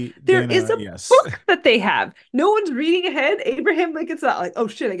past? There is a book that they have. No one's reading ahead. Abraham Lincoln's not like, oh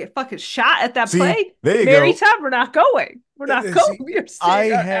shit, I get fucking shot at that play. There you Mary go. Todd, we're not going. We're not going. We are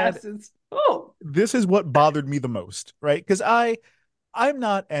staying our asses. Oh. This is what bothered me the most, right? Because I'm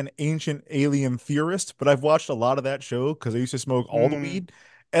not an ancient alien theorist, but I've watched a lot of that show because I used to smoke all the weed.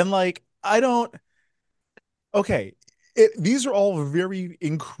 And like, these are all very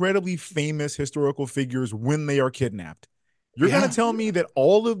incredibly famous historical figures when they are kidnapped. You're going to tell me that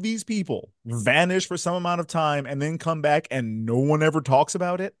all of these people vanish for some amount of time and then come back and no one ever talks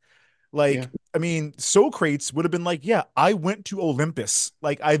about it? Like, I mean, Socrates would have been like, yeah, I went to Olympus.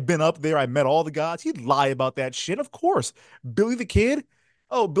 Like, I've been up there. I met all the gods. He'd lie about that shit. Of course. Billy the Kid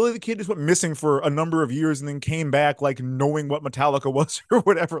just went missing for a number of years and then came back like knowing what Metallica was or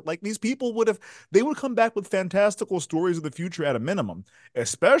whatever. Like these people would come back with fantastical stories of the future at a minimum,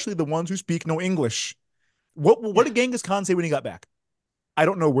 especially the ones who speak no English. What did Genghis Khan say when he got back? I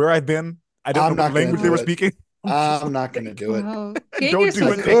don't know where I've been. I don't know what language they were speaking. I'm not going to do it. Don't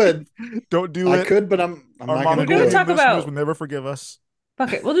do it. Don't do it. I could, but I'm not going to do it. We're going to talk about. Will never forgive us.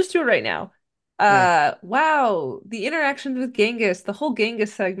 Fuck it. We'll just do it right now. Wow, the interactions with Genghis, the whole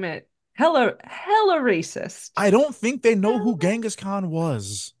Genghis segment, hella racist. I don't think they know who Genghis Khan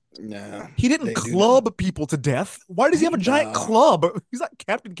was. No, he didn't club people to death. Why does he have a giant club? He's not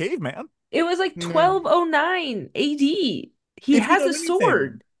Captain Caveman. It was like 1209 AD. He has a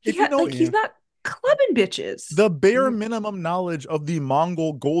sword. He's not clubbing bitches. The bare minimum knowledge of the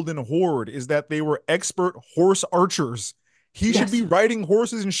Mongol Golden Horde is that they were expert horse archers. He should be riding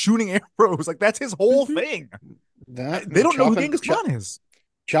horses and shooting arrows. Like that's his whole thing. They don't know who Genghis Khan is.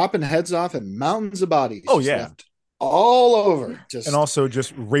 Chopping heads off and mountains of bodies. Oh yeah, all over. And also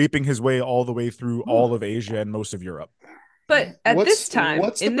just raping his way all the way through all of Asia and most of Europe. But at this time,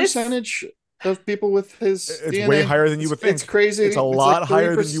 what's the percentage of people with his It's DNA. way higher than you would think. It's crazy. It's a lot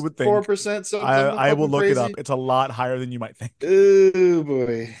higher than you would think. 4%. Something I will look crazy. it up. It's a lot higher than you might think. Oh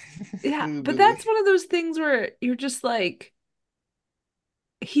boy. Yeah, Ooh, but boy. that's one of those things where you're just like,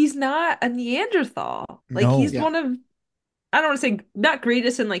 he's not a Neanderthal. Like No. he's Yeah. one of, I don't want to say not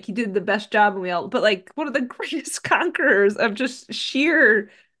greatest and like he did the best job and we all, but like one of the greatest conquerors of just sheer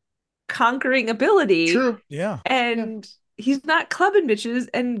conquering ability. True. Yeah. And he's not clubbing bitches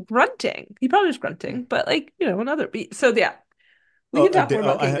and grunting. He probably was grunting, but like, another beat. So yeah. We can talk more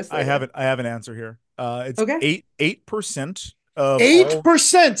about King I have an answer here. It's okay. 8% of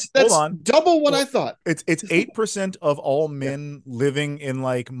 8%. That's hold on. double what I thought. It's 8% of all men living in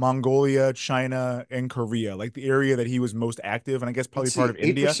like Mongolia, China, and Korea, like the area that he was most active, and I guess probably part of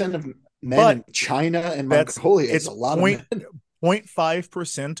India. 8% of men in China and Mongolia. It's a lot of men.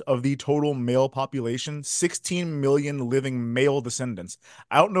 0.5% of the total male population, 16 million living male descendants.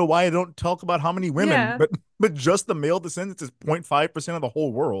 I don't know why I don't talk about how many women, but just the male descendants is 0.5% of the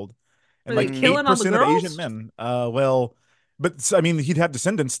whole world. And like 8% of Asian men. But I mean, he'd have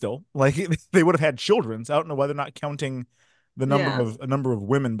descendants still. Like they would have had children. So I don't know why they're not counting the number of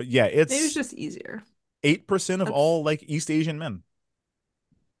women. But yeah, maybe it's just easier. 8% of all like East Asian men.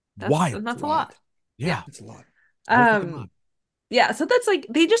 Wild. That's a lot. Yeah. It's a lot. Yeah, so that's like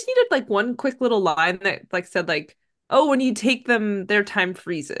they just needed like one quick little line that like said like, oh, when you take them, their time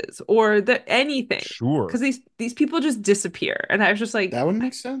freezes or anything. Sure. Because these people just disappear. And I was just like, that would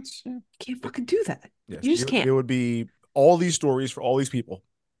make sense. Yeah. You can't fucking do that. Yes, you just can't. It would be all these stories for all these people.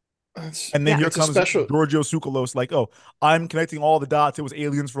 And then here comes Giorgio Tsoukalos like, oh, I'm connecting all the dots. It was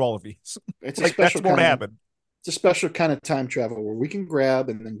aliens for all of these. It's like, a special that's what happened. It's a special kind of time travel where we can grab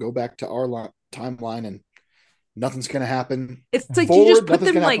and then go back to our timeline and nothing's going to happen. It's like forward, you just put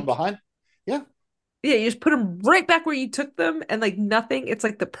them like behind. Yeah. Yeah, you just put them right back where you took them and like nothing. It's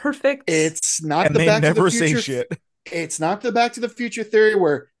like the perfect. It's not and the they Back never to the Future. Say shit. It's not the Back to the Future theory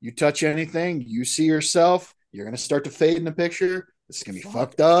where you touch anything, you see yourself, you're going to start to fade in the picture. It's going to be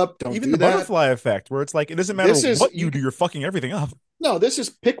fucked up. Don't even do the that. Butterfly effect where it's like, it doesn't matter what you do, you're fucking everything up. No, this is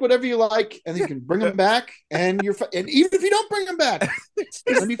pick whatever you like, and you can bring them back, and and even if you don't bring them back, it's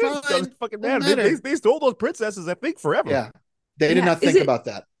gonna be fine. Doesn't fucking matter. They stole those princesses, I think, forever. Yeah, they did not think about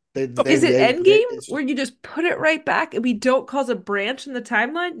that. Is it Endgame where you just put it right back and we don't cause a branch in the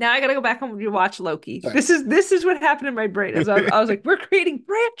timeline? Now I gotta go back and watch Loki. Sorry. This is what happened in my brain. As I was like, we're creating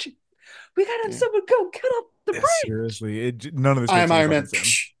branches. We gotta have someone go cut up the branch. Seriously, none of this. I'm Iron Man.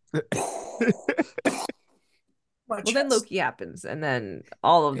 Well, then Loki happens, and then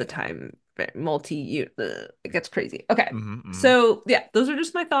all of the time, it gets crazy. Okay, So yeah, those are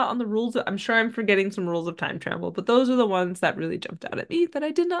just my thought on the rules. I'm sure I'm forgetting some rules of time travel, but those are the ones that really jumped out at me that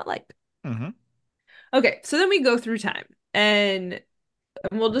I did not like. Okay, so then we go through time, and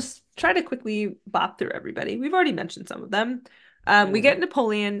we'll just try to quickly bop through everybody. We've already mentioned some of them. We get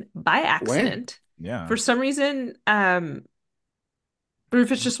Napoleon by accident. Yeah. For some reason,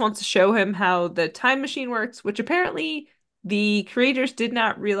 Rufus just wants to show him how the time machine works, which apparently the creators did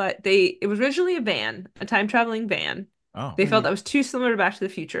not realize. It was originally a time traveling van. Oh. They felt that was too similar to Back to the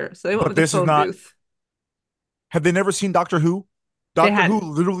Future, so they went with the phone booth. Have they never seen Doctor Who? Doctor Who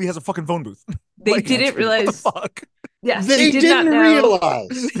literally has a fucking phone booth. They didn't realize. What the fuck? Yes, they didn't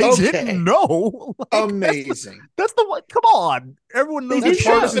realize. They didn't know. Amazing. That's the one. Come on, everyone knows the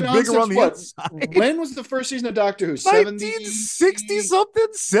TARDIS is bigger on the inside. When was the first season of Doctor Who? 1960 something,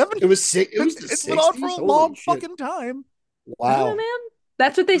 70. It was. It's been on for a long fucking time. Wow, man.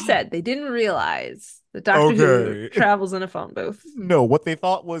 That's what they said. They didn't realize that Doctor Who travels in a phone booth. No, what they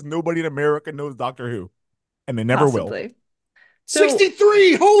thought was nobody in America knows Doctor Who, and they never will.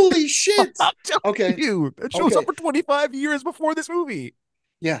 63. Holy shit. Okay. That shows up for 25 years before this movie.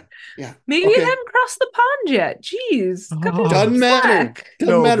 Yeah. Maybe it hadn't crossed the pond yet. Jeez. Doesn't matter.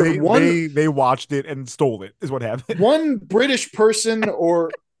 Doesn't matter. They watched it and stole it, is what happened. One British person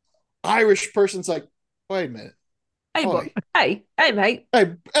or Irish person's like, wait a minute. Hey, boy. Hey, mate.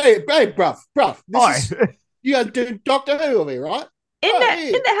 Hey, bruv. You got to do Doctor Who over here, right?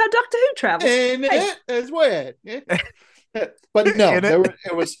 Isn't that how Doctor Who travels? It's weird. Yeah. But no,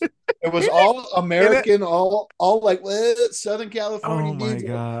 it was all American, all like Southern California. Oh my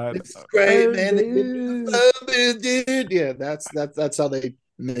god, this is great, man! Dude, yeah, that's how they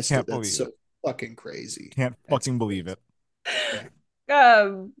missed it. That's so fucking crazy. Can't fucking believe it.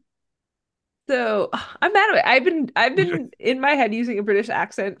 So I'm mad at it. I've been in my head using a British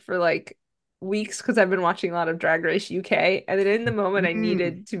accent for like weeks because I've been watching a lot of Drag Race UK, and then in the moment I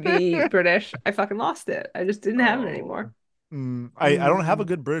needed to be British, I fucking lost it. I just didn't have it anymore. I don't have a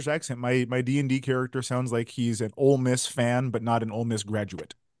good British accent. My D&D character sounds like he's an Ole Miss fan, but not an Ole Miss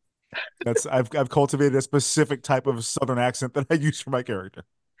graduate. I've cultivated a specific type of Southern accent that I use for my character.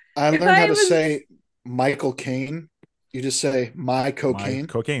 I If learned I how to was- say Michael Caine. You just say my cocaine. My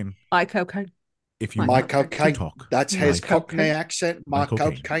cocaine. My cocaine. If you My want to cocaine. talk, That's my his cocaine. Cockney accent. My My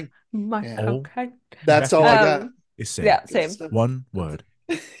cocaine. cocaine. My Yeah. cocaine. That's all I got. is say Yeah, same. one word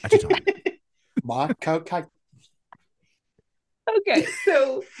at a time. My cocaine. Okay,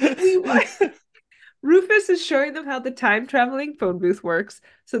 so Rufus is showing them how the time traveling phone booth works.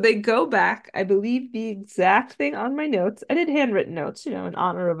 So they go back. I believe the exact thing on my notes. I did handwritten notes, in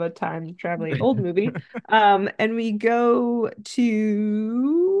honor of a time traveling old movie. And we go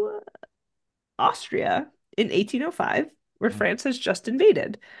to Austria in 1805, where France has just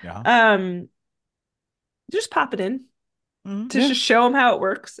invaded. Yeah. Just pop it in to Yeah. just show them how it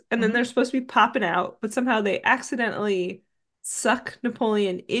works, and then they're supposed to be popping out, but somehow they accidentally suck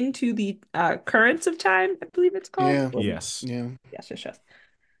Napoleon into the currents of time, I believe it's called. Yeah. Yes. Yeah. Yes.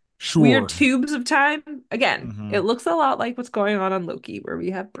 Sure. Weird tubes of time. Again, Mhm. it looks a lot like what's going on Loki, where we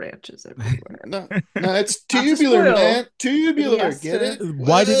have branches everywhere. No, it's Not to tubular, spoil, man. Tubular. yes, Get to- it?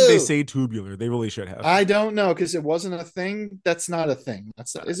 Why didn't they Whoa. say tubular? They really should have. I don't know because it wasn't a thing. That's not a thing.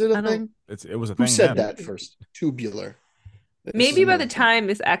 Is it I a don't- thing? It was a Who thing said then. that first? Tubular. This Maybe is by the another thing. time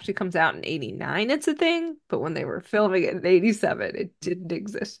this actually comes out in 89, it's a thing, but when they were filming it in 87, it didn't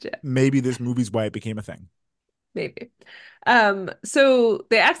exist yet. Maybe this movie's why it became a thing. Maybe. So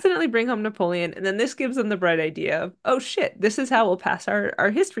they accidentally bring home Napoleon, and then this gives them the bright idea of, oh shit, this is how we'll pass our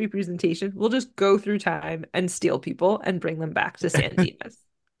history presentation. We'll just go through time and steal people and bring them back to San Dimas.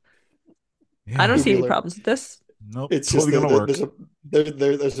 I don't see any Tubular. problems with this. Nope. It's totally just gonna work.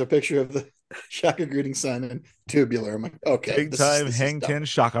 there's a picture of the Shaka greeting sign and tubular. I'm like, okay, Big time this is hang dumb. ten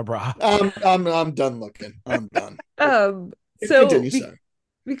shaka bra. I'm done looking. I'm done. So Continue, sorry.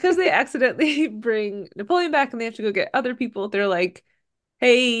 because they accidentally bring Napoleon back and they have to go get other people, they're like,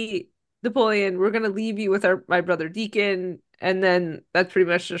 hey, Napoleon, we're gonna leave you with my brother Deacon. And then that's pretty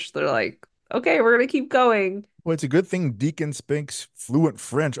much just, they're like, okay, we're gonna keep going. Well, it's a good thing Deacon speaks fluent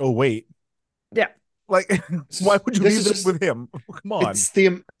French. Oh wait, Yeah. like why would you This leave is them just- with him? Come on.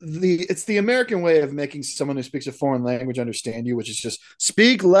 It's the American way of making someone who speaks a foreign language understand you, which is just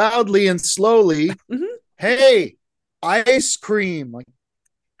speak loudly and slowly. Mhm. Hey, ice cream. Like,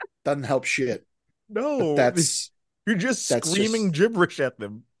 doesn't help shit. No, But that's you're just that's screaming gibberish at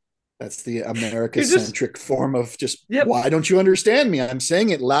them. the America-centric form of just Yep. why don't you understand me? I'm saying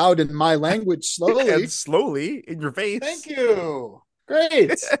it loud in my language slowly. And slowly in your face. Thank you.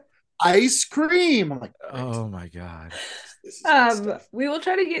 Great. Ice cream. I'm like, Oh my god. this is good stuff. We will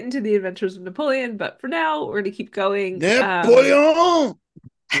try to get into the adventures of Napoleon, but for now, we're gonna keep going. Napoleon.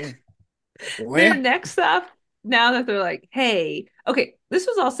 Their Where? next up, now that they're like, hey, okay, this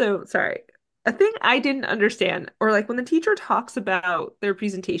was also, sorry, a thing I didn't understand, or like when the teacher talks about their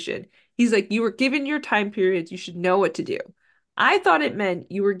presentation, he's like, you were given your time periods, you should know what to do. I thought it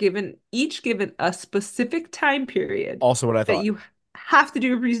meant you were each given a specific time period Also what I that thought. you have to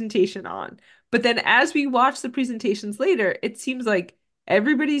do a presentation on. But then as we watch the presentations later, it seems like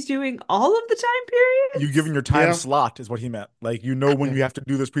everybody's doing all of the time periods. You giving your time Yeah. slot is what he meant. Like you know when you have to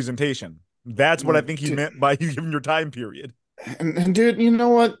do this presentation. That's what I think he meant by you giving your time period. And dude, you know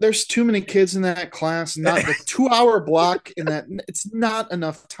what? There's too many kids in that class. Not the 2-hour block in that. It's not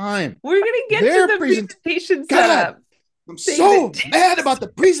enough time. We're gonna get Their to the presentation God. setup. I'm Save so it. mad about the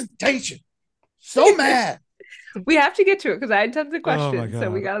presentation. So mad. We have to get to it because I had tons of Oh my questions, so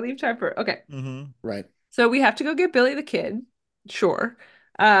we God. gotta leave time for it. Okay. Mm-hmm. Right. So we have to go get Billy the Kid, sure.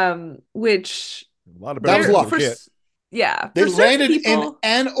 Which A lot of That was better luck. for shit. yeah, They for certain landed in people,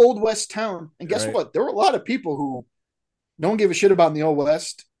 an Old West town. And guess Right. what? There were a lot of people who don't give a shit about in the Old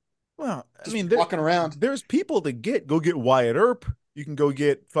West. Well, I Just mean, walking around. there's people to get. Go get Wyatt Earp. You can go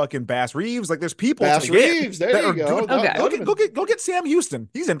get fucking Bass Reeves. Like there's people Bass to get Reeves. There that you are go. good. Okay. Go get Sam Houston.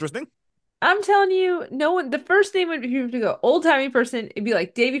 He's interesting. I'm telling you, no one. The first name would be to go old timey person. It'd be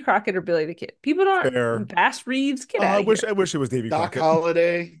like Davy Crockett or Billy the Kid. People don't. Fair. Bass Reeves, get out I of wish here. it was Davy Doc Crockett.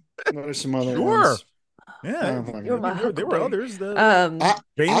 Holiday. What are some other Sure. ones? Yeah, Oh, You're my there were Huckleberry. others. The I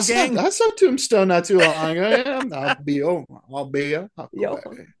James saw, Gang. I saw Tombstone not too long ago. Yeah, I'll be a Yo.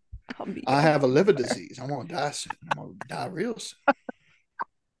 Huckleberry. I'll be- I have a liver disease. I'm gonna die soon. I'm gonna die real soon.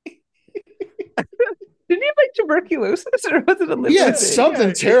 Didn't he have like tuberculosis or was it a liver He had thing?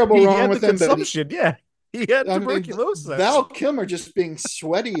 something terrible he wrong had with the him. But consumption. Yeah, he had I mean, tuberculosis. Val Kilmer just being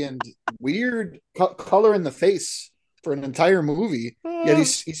sweaty and weird color in the face for an entire movie. Yet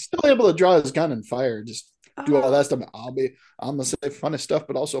he's still able to draw his gun and fire. Just do all that stuff. I'm gonna say funny stuff,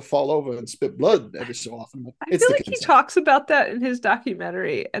 but also fall over and spit blood every so often. I feel like he talks about that in his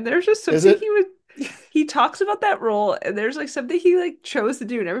documentary, and there's just Is something it? he was. he talks about that role, and there's like something he like chose to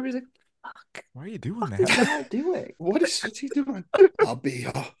do, and everybody's like, "Fuck, Why are you doing what is that? Val doing?" What is he doing? I'll be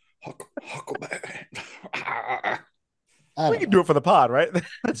Huckleberry. We can do it for the pod, right?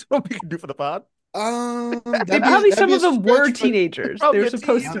 That's what we can do for the pod. Some of them were teenagers. They were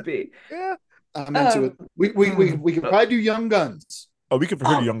supposed to be. Yeah, I'm into it. We can probably do Young Guns. Oh, we can for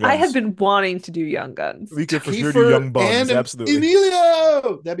sure do Young Guns. I have been wanting to do Young Guns. We could for sure do Young Buns. Absolutely,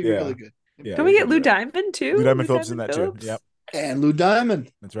 Emilio. That'd be really good. Yeah, can we get Lou Diamond too? Lou Diamond Phillips in that too. Yep. And Lou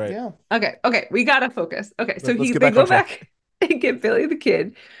Diamond. That's right. Yeah. Okay. We gotta focus. Okay, so Let's they go back and get Billy the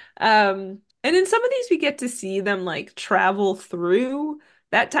Kid. And in some of these, we get to see them like travel through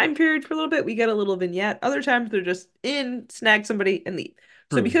that time period for a little bit. We get a little vignette. Other times they're just snag somebody and leave.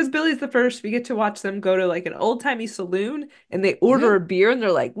 So because Billy's the first, we get to watch them go to like an old-timey saloon and they order a beer and they're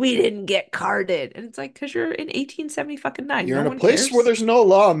like, "We didn't get carded." And it's like, because you're in 1879. You're in a place where there's no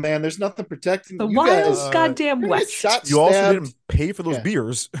law, man. There's nothing protecting the you wild guys. goddamn West. Shot, you also didn't pay for those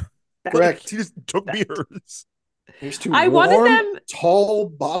beers. Correct. You just took beers. There's two wanted them tall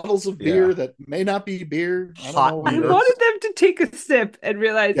bottles of beer that may not be beer. I wanted them to take a sip and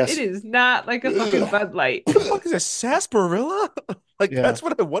realize it is not like a fucking Bud Light. What the fuck is a sarsaparilla? That's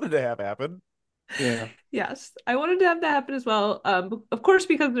what I wanted to have happen. Yeah. Yes, I wanted to have that happen as well. Of course,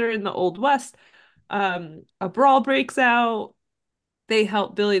 because they're in the Old West, a brawl breaks out. They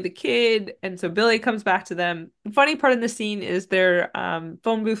help Billy the Kid, and so Billy comes back to them. The funny part in the scene is their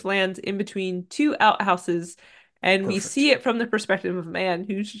phone booth lands in between two outhouses. And we see it from the perspective of a man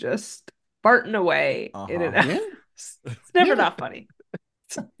who's just farting away in an house. It's never not funny.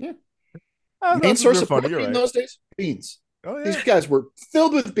 Yeah. Main source of protein in those days? Beans. Oh, yeah. These guys were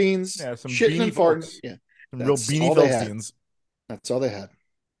filled with beans, some shitting and farting. Yeah. Some real beanie Philistines. That's all they had.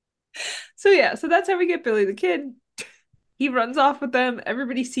 So that's how we get Billy the Kid. He runs off with them.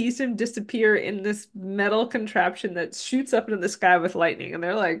 Everybody sees him disappear in this metal contraption that shoots up into the sky with lightning. And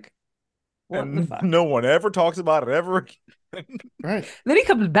they're like, and no one ever talks about it ever again. Right. Then he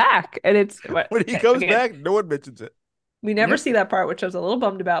comes back, and it's when he comes back, no one mentions it. We never see that part, which I was a little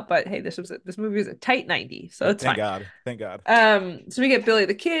bummed about. But hey, this movie was a tight 90, so it's fine. Thank God. So we get Billy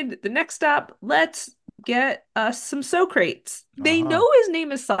the Kid. The next stop, let's get us some Socrates. They know his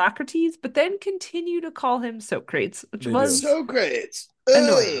name is Socrates, but then continue to call him Socrates, which was Socrates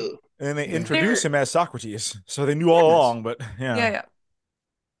annoying. And they introduce him as Socrates, so they knew all along. But yeah.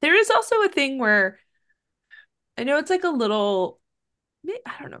 There is also a thing where I know it's like a little,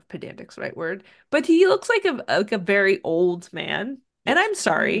 I don't know if pedantic's the right word, but he looks like a very old man. And I'm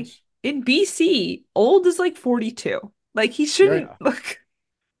sorry, in BC, old is like 42. Like he shouldn't look.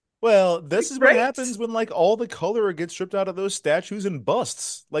 Well, this is what happens when like all the color gets stripped out of those statues and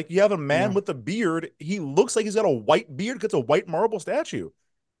busts. Like you have a man with a beard, he looks like he's got a white beard, gets a white marble statue.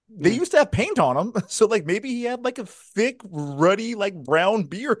 They used to have paint on him, so like maybe he had like a thick, ruddy, like brown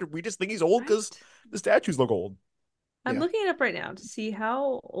beard. We just think he's old because the statues look old. I'm looking it up right now to see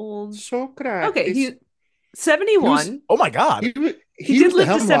how old Socrates. Okay, he's 71. Oh my God, he did live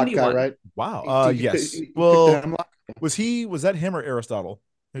to 71, guy, right? Wow. Yes. Well, was that him or Aristotle?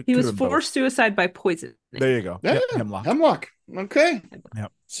 He was forced suicide by poison. There you go. Yeah, Hemlock. Okay.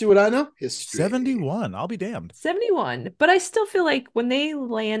 Yep. See what I know? History. 71. I'll be damned. 71. But I still feel like when they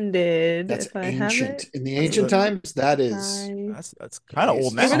landed, that's if I ancient. have it, In the ancient times, that is. That's kind of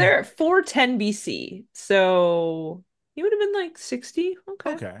old now. They were there at 410 BC. So he would have been like 60.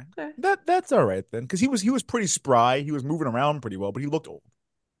 Okay. That's all right then, because he was pretty spry. He was moving around pretty well, but he looked old.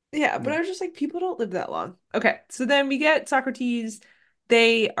 Yeah, but I was just like, people don't live that long. Okay, so then we get Socrates.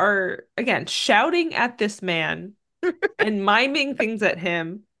 They are, again, shouting at this man and miming things at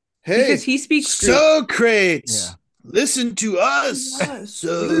him because he speaks Greek. Socrates, listen to us.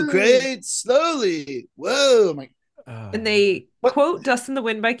 Socrates, slowly. Whoa. And they quote Dust in the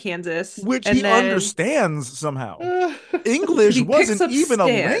Wind by Kansas. Which he understands somehow. English wasn't even a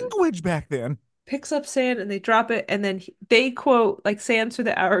language back then. Picks up sand and they drop it, and then they quote like sands through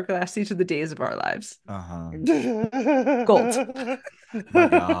the hourglass, these are the days of our lives. Gold. My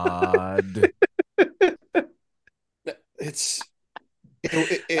God. It's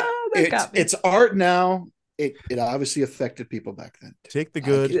art now. It obviously affected people back then. Take the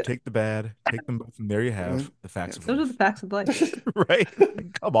good, take the bad, take them both, and there you have the facts of life. Those are the facts of life. Right?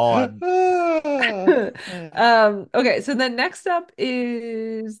 Come on. Okay, so then next up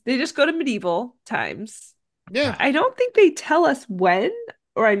is they just go to medieval times. Yeah. I don't think they tell us when,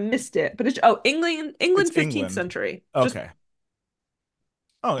 or I missed it, but it's England 15th century. Okay.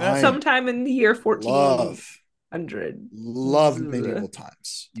 Sometime in the year 1400. Love medieval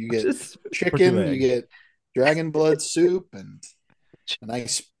times. You get chicken, you get dragon blood soup, and a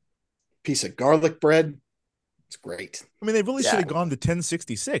nice piece of garlic bread. It's great. I mean, they really should Yeah. have gone to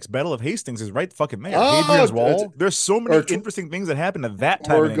 1066. Battle of Hastings is right fucking there. Oh, Hadrian's Wall. There's so many or tw- interesting things that happened at that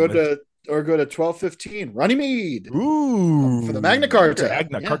time. Or in go England. to 1215. Runnymede. Ooh, For the Magna Carta.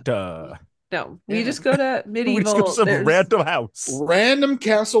 Magna Yeah. Carta. No, we Yeah. just go to We medieval. just go to some There's- random house. Random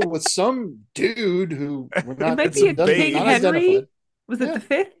castle with some dude who we're not, it might be a doesn't- King not Henry. identified. Was it Yeah. the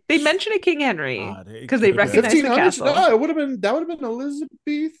 5th? They mention a King Henry God, it because they could have been. recognize the 1500s? castle. No, that would have been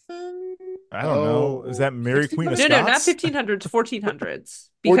Elizabethan. I don't know. Is that Mary Queen of No, Scots? no, not 1500s, 1400s.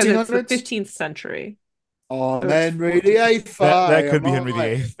 Because it's the 15th century. Oh, Henry VIII. That could be I'm Henry all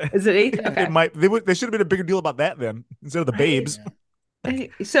right. VIII. Is it 8th? Okay. It might. They should have been a bigger deal about that then instead of the babes.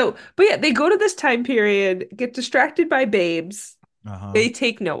 So, but yeah, they go to this time period, get distracted by babes. Uh-huh. They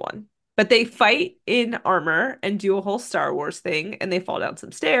take no one, but they fight in armor and do a whole Star Wars thing, and they fall down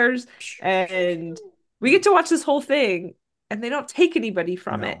some stairs, and we get to watch this whole thing, and they don't take anybody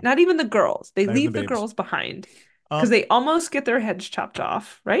from it, not even the girls. They Not even leave the the babes. girls behind because they almost get their heads chopped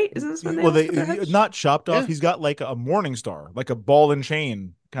off, right? Isn't this when they Well, almost get their heads? not chopped off. Yeah. He's got like a morning star, like a ball and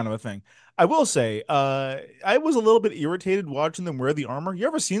chain kind of a thing. I will say, I was a little bit irritated watching them wear the armor. You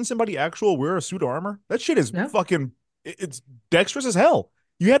ever seen somebody actual wear a suit of armor? That shit is No. fucking. It's dexterous as hell.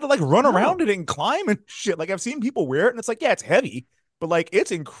 You had to like run around it and climb and shit. Like I've seen people wear it, and it's like, yeah, it's heavy, but like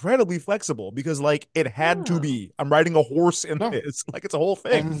it's incredibly flexible because like it had to be. I'm riding a horse in this. Like it's a whole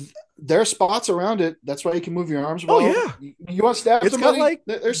thing. And there are spots around it. That's why you can move your arms well. yeah. You want to stab It's got, somebody? like,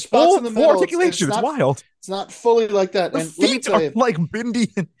 There's spots in the middle. articulation. It's not, wild. It's not fully like that. The And let me feet tell are you, like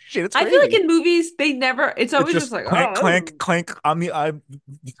bendy and shit. It's I crazy. feel like in movies they never. It's always It's just like clank, oh. clank, clank on the eye,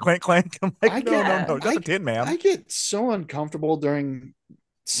 clank, clank. I'm like, no, just a tin man. I get so uncomfortable during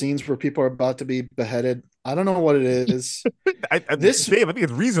scenes where people are about to be beheaded. I don't know what it is. Dave, I think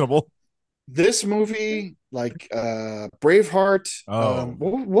it's reasonable. This movie, like Braveheart.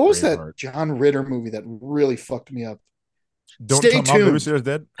 What was Braveheart. that John Ritter movie that really fucked me up? Don't Stay tell Mom tuned. Babysitter's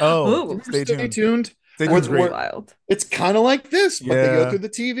dead. Oh, Ooh. stay tuned. tuned. Stay Where- tuned's great. where- Wild. It's kind of like this, but they Yeah. go through the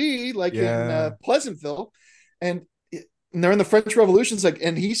TV, like in Yeah. Pleasantville, and they're in the French Revolution. It's like,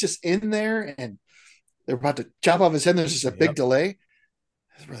 and he's just in there, and they're about to chop off his head. And there's just a big delay.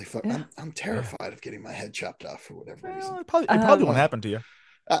 It's really fun. Yeah. I'm terrified of getting my head chopped off for whatever reason. It probably won't happen to you.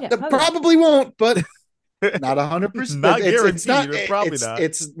 It probably won't, but not 100%. Not It's guaranteed. not. It's probably it's, not.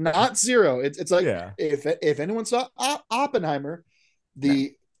 It's not zero. It's like Yeah. if anyone saw Oppenheimer,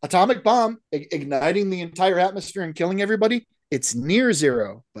 the atomic bomb igniting the entire atmosphere and killing everybody, it's near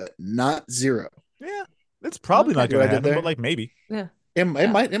zero, but not zero. Yeah, it's probably not See going what to I did happen, there? but like maybe. Yeah. It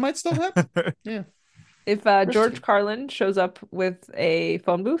might still happen. Yeah. If George Carlin shows up with a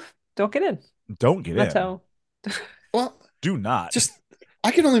phone booth, don't get in. Don't get That's in. how. Well, Do not. just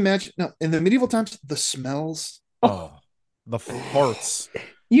I can only imagine. No, in the medieval times, the smells. Oh, the farts.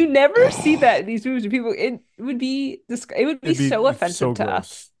 You never see that in these movies. People, it would be It'd be so offensive so to gross.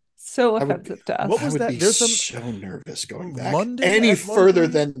 us. So I would offensive to us. What I was would that? be There's some so nervous going back London any at further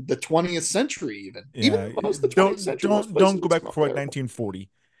London? than the 20th century, even. Yeah, Even most of the 20th century. most don't go places back smell before like terrible. 1940.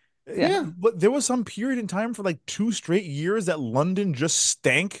 Yeah. But there was some period in time for like 2 straight years that London just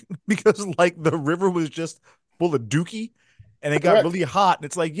stank because like the river was just full of dookie and it got Correct. really hot. And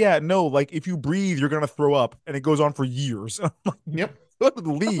it's like, yeah, no, like if you breathe, you're gonna throw up, and it goes on for years. I'm like, Yep.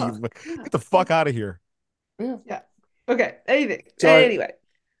 leave. Get the fuck out of here. Yeah. Okay. Anything. Sorry. Anyway.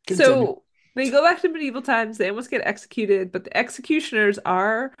 Continue. So they go back to medieval times. They almost get executed, but the executioners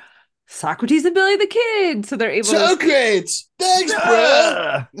are Socrates and Billy the Kid. So they're able to. Socrates! Thanks,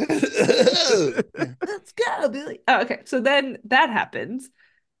 Ah! bro! Let's go, Billy. Oh, okay. So then that happens.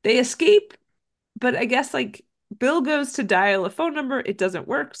 They escape, but I guess like Bill goes to dial a phone number. It doesn't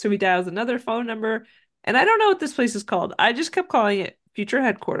work. So he dials another phone number. And I don't know what this place is called. I just kept calling it Future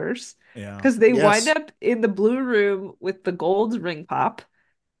Headquarters Yeah. because they Yes. wind up in the blue room with the gold ring pop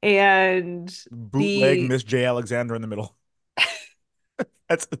and Bootleg the Miss J. Alexander in the middle.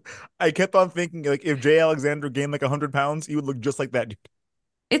 That's. I kept on thinking like if J. Alexander gained like 100 pounds, he would look just like that dude.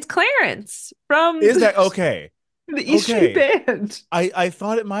 it's Clarence from Is that okay? the East Street Band. I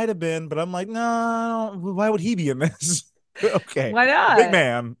thought it might have been, but I'm like, no, why would he be in this? Okay. Why not? Big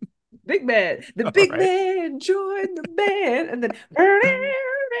man. Big man. The All big right. man joined the band and then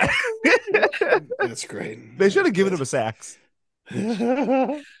That's great. They should have given him a sax.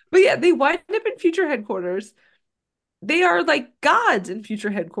 But yeah, they wind up in Future Headquarters. They are like gods in Future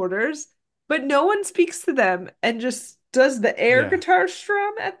Headquarters, but no one speaks to them and just does the air Yeah. guitar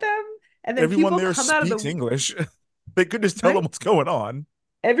strum at them. And then Everyone people there come out of speaks the English. They could just tell Right. them what's going on.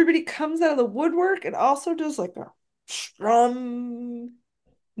 everybody comes out of the woodwork and also does like a strum.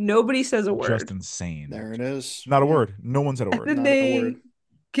 Nobody says a word. Just insane. There it is. Not a word. No one said a And word. then Not a word.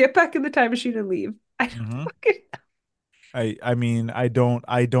 get back in the time machine and leave. I don't fucking I mean, I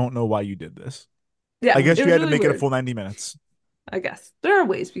don't know why you did this. Yeah, I guess you was had to really make it a weird. full 90 minutes. I guess there are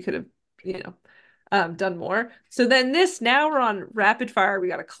ways we could have, done more. So then now we're on rapid fire. We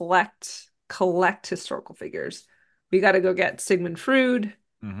got to collect historical figures. We got to go get Sigmund Freud,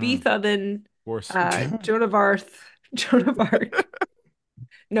 Beethoven, Of course. Joan of Arc,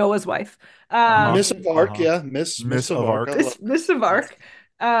 Noah's wife, Miss of Arc, yeah, Miss of Arc. Miss of Arc.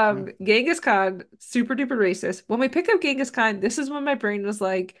 Genghis Khan, super duper racist. When we pick up Genghis Khan, this is when my brain was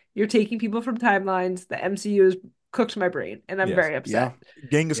like, you're taking people from timelines. The MCU has cooked my brain, and I'm very upset. Yeah.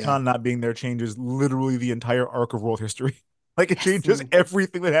 Genghis Khan not being there changes literally the entire arc of world history. Like, it changes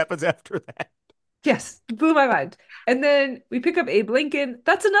everything that happens after that. Yes, blew my mind. And then we pick up Abe Lincoln.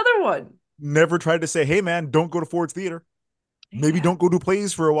 That's another one. Never tried to say, hey man, don't go to Ford's Theater. Maybe don't go do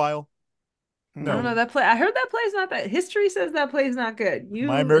plays for a while. No. I don't know that play. I heard that play's not that. History says that play's not good. You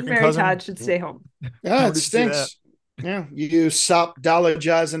My and American Mary Cousin. Todd should stay home. Yeah, it stinks. Yeah, you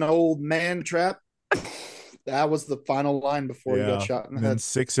sopologizing old man trap. That was the final line before he got shot in the head.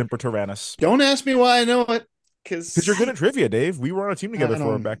 Sic Semper Tyrannis. Don't ask me why I know it, because you're good at trivia, Dave. We were on a team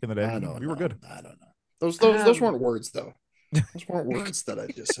together back in the day. We were good. I don't know. Those weren't words, though. Those weren't words that I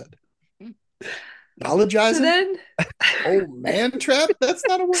just said. Apologizing? So then, old man trap? That's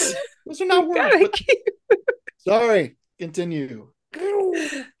not a word. Those are not words. Sorry. Continue.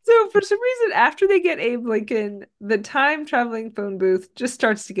 So for some reason, after they get Abe Lincoln, the time traveling phone booth just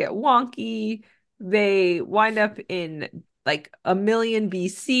starts to get wonky. They wind up in like 1,000,000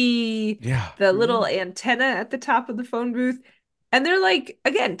 BC. Yeah. The little antenna at the top of the phone booth. And they're like,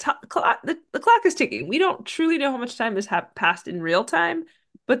 again, the clock is ticking. We don't truly know how much time has passed in real time,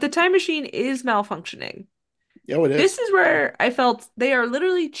 but the time machine is malfunctioning. Yeah, it is. This is where I felt they are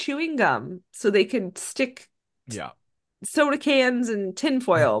literally chewing gum so they can stick soda cans and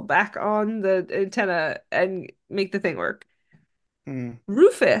tinfoil back on the antenna and make the thing work.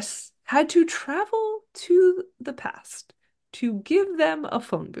 Rufus had to travel to the past to give them a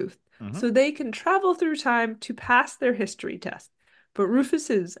phone booth so they can travel through time to pass their history test. But Rufus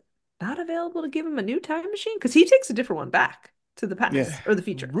is not available to give him a new time machine because he takes a different one back to the past or the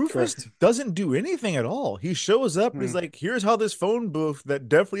future. Rufus doesn't do anything at all. He shows up and he's like, here's how this phone booth that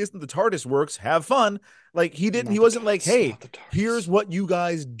definitely isn't the TARDIS works. Have fun. Like, he wasn't like, hey, here's what you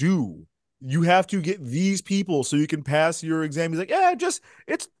guys do. You have to get these people so you can pass your exam. He's like,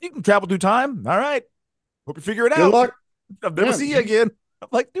 you can travel through time. All right. Hope you figure it out. Good luck. I'll never see you again. I'm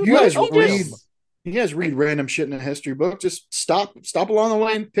like, dude, you guys read random shit in a history book. Just stop along the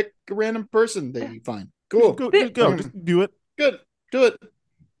way and pick a random person that you find. Cool. Just go. Just do it. Good. Do it.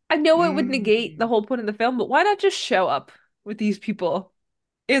 I know it would negate the whole point of the film, but why not just show up with these people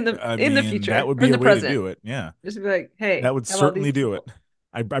in the future? That would be in a the way present. to do it. Yeah. Just be like, hey, that would certainly do it.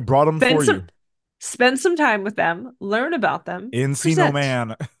 I brought them for you. Spend some time with them, learn about them. Encino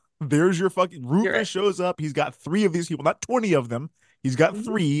Man. There's your fucking Rufus shows up. He's got 3 of these people, not 20 of them. He's got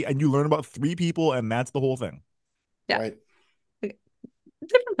 3, and you learn about 3 people, and that's the whole thing. Yeah. Right.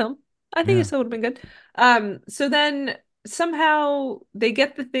 Different film. I think it still would have been good. So then somehow they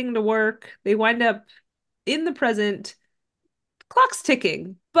get the thing to work. They wind up in the present. Clock's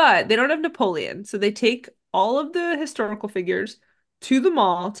ticking, but they don't have Napoleon. So they take all of the historical figures to the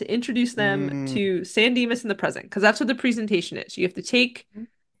mall to introduce them to San Dimas in the present, because that's what the presentation is. You have to take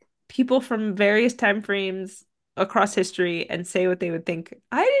people from various time frames across history and say what they would think.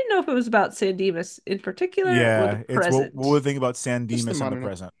 I didn't know if it was about San Dimas in particular or the present. What would think about San Dimas in the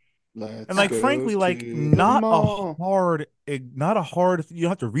present. Let's and frankly, not a hard, you don't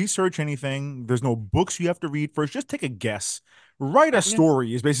have to research anything. There's no books you have to read first. Just take a guess. Write a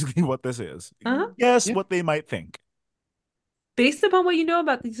story is basically what this is. Guess what they might think. Based upon what you know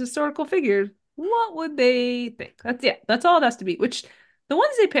about these historical figures, what would they think? That's all it has to be. Which the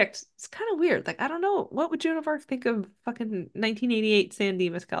ones they picked, it's kind of weird. Like, I don't know, what would Joan of Arc think of fucking 1988 San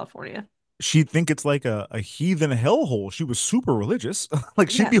Dimas, California? She'd think it's like a heathen hellhole. She was super religious.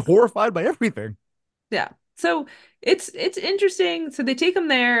 She'd be horrified by everything. Yeah. So it's interesting. So they take him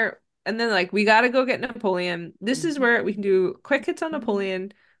there, and then we got to go get Napoleon. This is where we can do quick hits on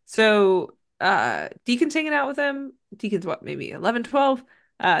Napoleon. So Deacon's hanging out with him. Deacon's maybe 11, 12.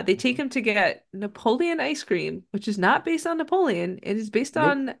 They take him to get Napoleon ice cream, which is not based on Napoleon. It is based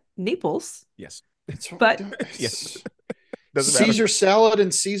on Naples. Yes. But yes. Caesar salad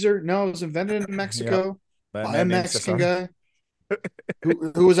and Caesar. No, it was invented in Mexico by a Mexican guy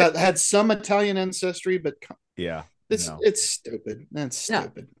who had some Italian ancestry, but yeah, it's stupid. That's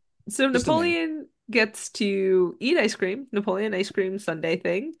stupid. So Napoleon gets to eat ice cream, Napoleon ice cream sundae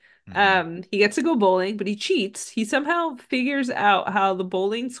thing. He gets to go bowling, but he cheats. He somehow figures out how the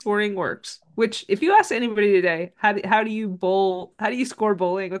bowling scoring works, which if you ask anybody today, how do you bowl, how do you score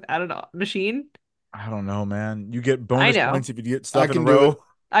bowling without a machine? I don't know, man. You get bonus points if you get stuff in a can do row. it.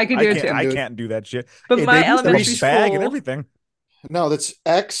 I can do it too. I can't do that shit. But Hey, my they use the elementary bag and school- everything. No, that's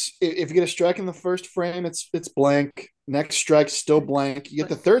X. If you get a strike in the first frame, it's blank. Next strike, still blank. You get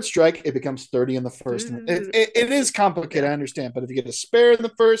the third strike, it becomes 30 in the first. It is complicated, I understand. But if you get a spare in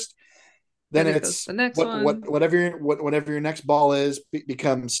the first, then Then it it's goes to the next one. whatever your next ball is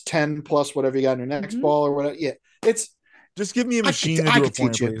becomes 10 plus whatever you got in your next ball or whatever. Yeah, it's just give me a machine I to do could it for me,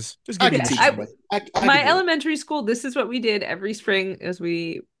 teach you. please. Just give me a teach machine. you. My elementary school, this is what we did every spring as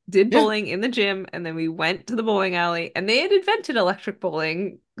we did bowling in the gym, and then we went to the bowling alley, and they had invented electric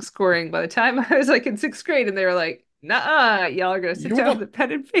bowling scoring by the time I was like in 6th grade, and they were like, "Nah, y'all are gonna sit down with a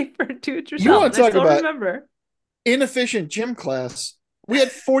pen and paper and do it yourself." You want to talk I still about remember inefficient gym class? We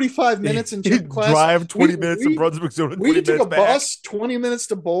had 45 minutes in gym class. Drive 20 minutes to Brunswick Zone. We took a back. bus 20 minutes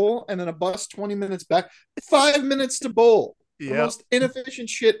to bowl, and then a bus 20 minutes back. 5 minutes to bowl. The most inefficient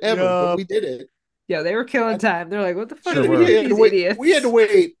shit ever. But we did it. Yeah, they were killing time. They're like, "What the fuck Sure are we were. doing, these idiots?" We had to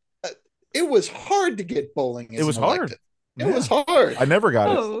wait. It was hard to get bowling. It was hard. It was hard. I never got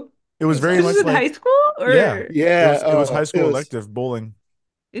it. It was very This much was in like high school, or It was high school elective bowling.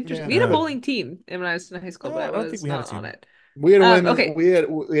 Interesting. We had a bowling team when I was in high school, but I don't think was we had a not team. on it. We had a women. Okay. We had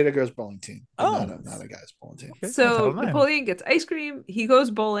a girls bowling team. Not a guys bowling team. So Napoleon gets ice cream, he goes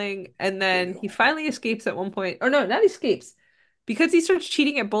bowling, and then he finally escapes at one point. Or no, not escapes. Because he starts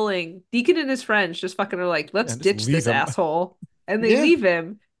cheating at bowling, Deacon and his friends just fucking are like, "Let's ditch this asshole." And they leave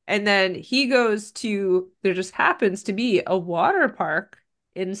him. And then he goes to, there just happens to be a water park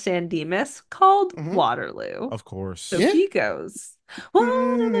in San Dimas called Waterloo. Of course. So he goes,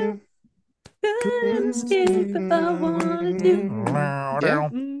 "Waterloo, escape if I wanted to."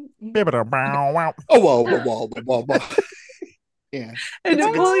 Whoa. Yeah. And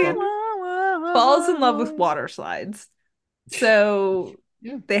Napoleon falls in love with water slides. So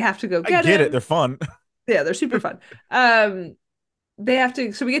they have to go get I get him. it. They're fun. Yeah, they're super fun. They have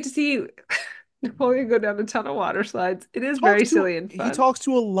to, so we get to see Napoleon go down a ton of water slides. It is very silly and fun. He talks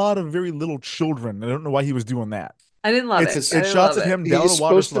to a lot of very little children. I don't know why he was doing that. I didn't love it. It shots at him down a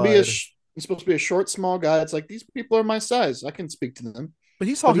water slide. He's supposed to be a short, small guy. It's like, these people are my size. I can speak to them. But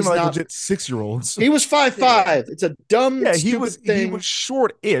he's talking about legit 6-year-olds. He was 5'5". It's a dumb, he was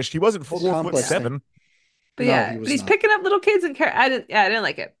short-ish. He wasn't 4'7". But he's picking up little kids and I didn't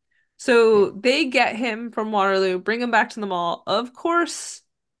like it. So they get him from Waterloo, bring him back to the mall. Of course,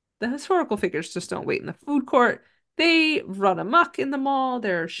 the historical figures just don't wait in the food court. They run amok in the mall.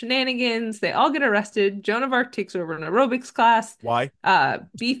 There are shenanigans. They all get arrested. Joan of Arc takes over an aerobics class. Why?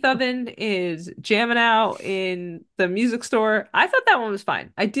 Beef Oven is jamming out in the music store. I thought that one was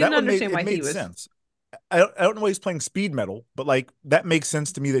fine. I didn't understand why he was. Sense. I don't know why he's playing speed metal, but like that makes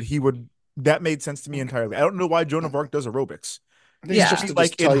sense to me that made sense to me entirely. I don't know why Joan of Arc does aerobics. He's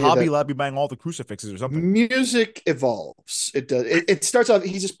like in Hobby Lobby buying all the crucifixes or something. Music evolves. It does. It starts off,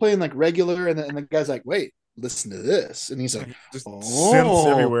 he's just playing like regular, and the guy's like, "Wait, listen to this," and he's like, just synths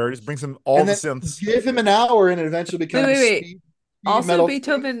everywhere. Just brings him all the synths. Give him an hour, and it eventually becomes speed also metal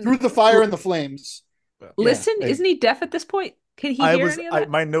Beethoven through the fire and the flames. Listen, isn't he deaf at this point? Can he hear any of that?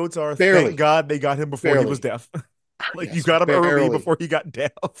 My notes are, Barely. thank God they got him before he was deaf. You got him early before he got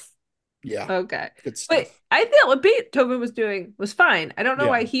deaf. Yeah. Okay. Good stuff. But I thought what Beethoven was doing was fine. I don't know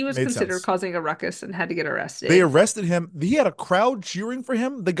why he was made considered sense. causing a ruckus and had to get arrested. They arrested him. He had a crowd cheering for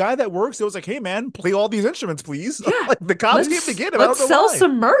him. The guy that works, it was like, "Hey man, play all these instruments, please." Yeah. Like the cops came to get him. Let's sell why.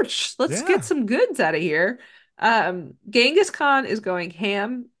 some merch. Let's get some goods out of here. Genghis Khan is going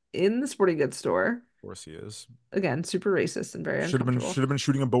ham in the sporting goods store. Of course he is. Again, super racist and very Should uncomfortable. have been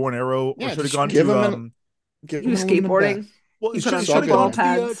shooting a bow and arrow, or should have gone give to him he was skateboarding. Well, He he put should on have football gone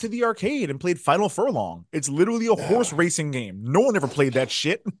pads. to the arcade and played Final Furlong. It's literally a horse racing game. No one ever played that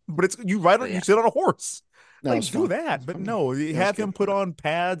shit, but it's you ride on, you sit on a horse. No, Like, it's do fun. that, but no, you have him put on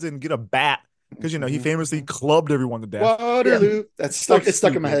pads and get a bat because he famously clubbed everyone to death. Waterloo. That's stuck. So It's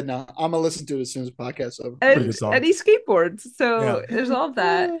stuck in my stupid. head now. I'm gonna listen to it as soon as the podcast is over. Pretty good song. And he skateboards. So Yeah. there's all of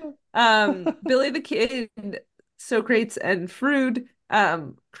that. Billy the Kid, Socrates, and Frood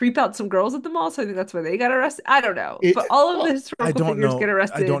creep out some girls at the mall. So I think that's why they got arrested. I don't know. But all of the historical don't figures know. get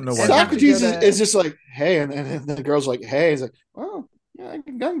arrested. I don't know why. and have to Socrates go to- is just like, "Hey," and the girl's like, "Hey." He's like, "Oh, yeah, I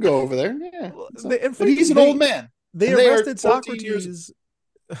can go over there." Yeah. But he's an old man. They And are arrested 14 Socrates.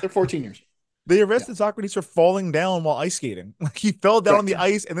 They're 14 years. They arrested Socrates for falling down while ice skating. Like he fell down on the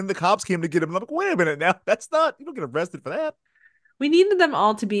ice, and then the cops came to get him. And I'm like, wait a minute, now that's not. You don't get arrested for that. we needed them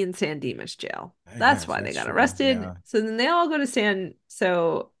all to be in San Dimas jail. That's why they got true. arrested. Yeah. So then they all go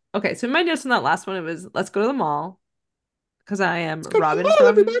to okay, so in my notes on that last one, it was let's go to the mall. Because I am Robin from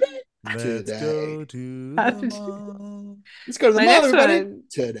everybody. Let's Today. go to the mall. Let's go to the My mall, next everybody. one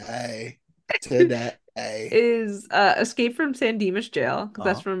Today. is Escape from San Dimas jail. Because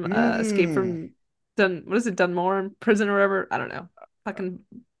that's from Escape from Dunmore prison or whatever. I don't know. Fucking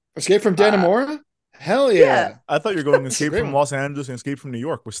Escape from Dannemora? Hell yeah. I thought you were going Escape from Los Angeles and Escape from New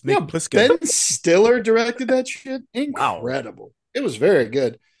York with Snake Plissken. Ben Stiller directed that shit. Incredible. Wow. It was very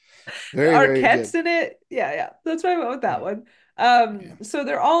good. Very Arquette's good. in it. Yeah. That's why I went with that one. So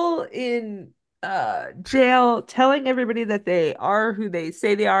they're all in jail telling everybody that they are who they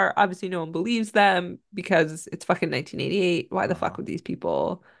say they are. Obviously no one believes them because it's fucking 1988. Why the fuck would these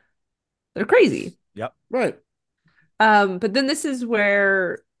people? They're crazy. Yep. Right. But then this is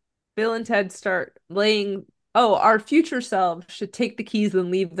where Bill and Ted start laying, our future selves should take the keys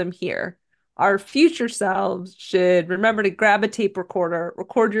and leave them here. Our future selves should remember to grab a tape recorder,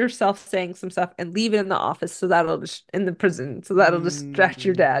 record yourself saying some stuff, and leave it in the office in the prison, so that'll distract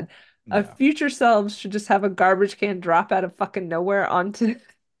your dad. Yeah. Our future selves should just have a garbage can drop out of fucking nowhere onto.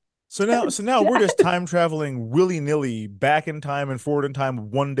 So now we're just time traveling willy-nilly back in time and forward in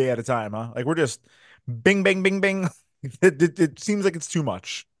time one day at a time, huh? Like we're just bing, bang, bing, bing. It seems like it's too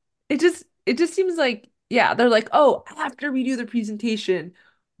much. It just seems like, yeah, they're like, after we do the presentation,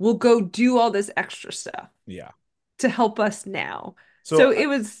 we'll go do all this extra stuff. Yeah. To help us now. So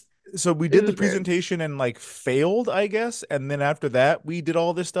we did the presentation and like failed, I guess. And then after that, we did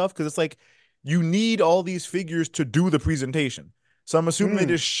all this stuff because it's like you need all these figures to do the presentation. So I'm assuming they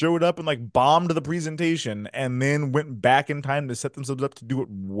just showed up and like bombed the presentation and then went back in time to set themselves up to do it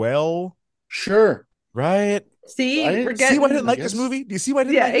well. Sure. Right. See why I didn't like this movie? Do you see why I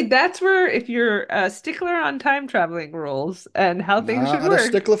didn't like it? That's where if you're a stickler on time traveling rules and how things should work. Not a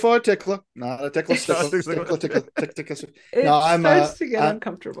stickler for a tickler. Not a tickler, tickler. It starts to get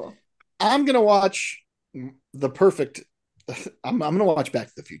uncomfortable. I'm going to watch the perfect... I'm going to watch Back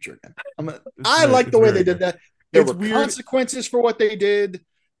to the Future again. I like the way they did that. There were consequences for what they did.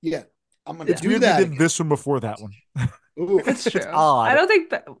 Yeah. I'm going to do that. They did this one before that one. Ooh, it's true. I don't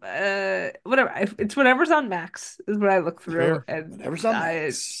think whatever. It's whatever's on Max is what I look through. Sure. And whatever's on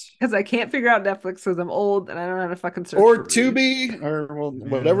Max. Because I can't figure out Netflix because I'm old and I don't know how to fucking search. Or Tubi or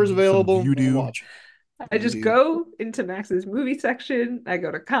whatever's available. You do watch. I just go into Max's movie section. I go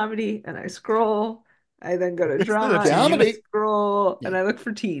to comedy and I scroll. I then go to drama and I scroll and I look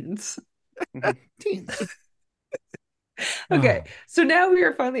for teens. Teens. Okay, so now we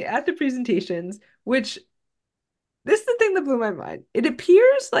are finally at the presentations, which this is the thing that blew my mind. It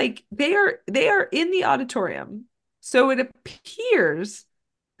appears like they are in the auditorium. So it appears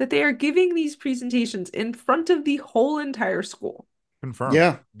that they are giving these presentations in front of the whole entire school. Confirmed.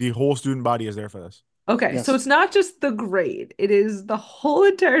 Yeah. The whole student body is there for this. Okay, yes. So it's not just the grade. It is the whole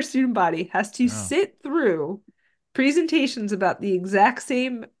entire student body has to sit through presentations about the exact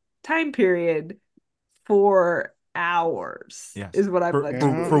same time period for hours. Yes. Is what I've led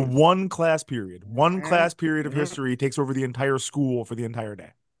to for one class period. One class period of history takes over the entire school for the entire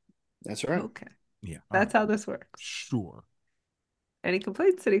day. That's right. Okay. Yeah. That's how this works. Sure. Any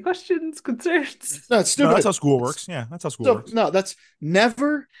complaints? Any questions? Concerns? No, it's stupid. No, that's how school works. Yeah, that's how school works. No, that's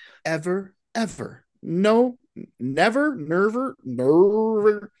never, ever, ever. No, never, nerver.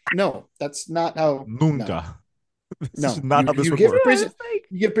 No, that's not how. Nunca. No, this is not how this would work.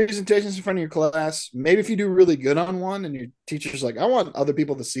 You give presentations in front of your class. Maybe if you do really good on one and your teacher's like, I want other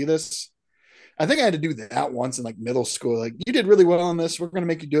people to see this. I think I had to do that once in like middle school. Like, you did really well on this. We're going to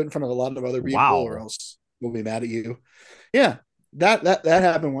make you do it in front of a lot of other people or else we'll be mad at you. Yeah, that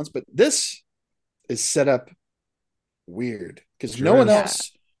happened once. But this is set up weird because no one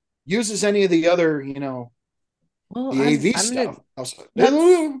else uses any of the other, the AV stuff.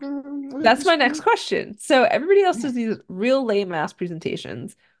 That's my next question. So everybody else does these real lame ass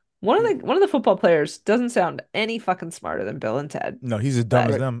presentations. One of the football players doesn't sound any fucking smarter than Bill and Ted. No, he's as dumb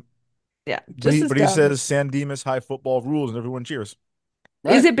as them. Yeah, but he says San Dimas high football rules and everyone cheers.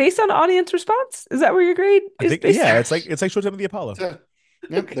 Right. Is it based on audience response? Is that where your grade is? I think, it's like Showtime of the Apollo.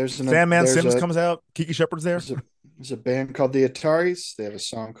 There's Sandman Sims comes out. Kiki Shepard's there. There's a band called the Ataris. They have a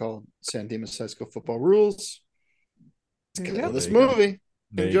song called San Dimas High School Football Rules. It's because of this movie.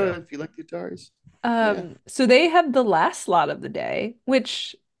 Enjoy it if you like the Ataris. So they have the last slot of the day,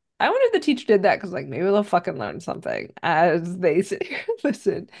 which I wonder if the teacher did that because, like, maybe they'll fucking learn something as they sit here and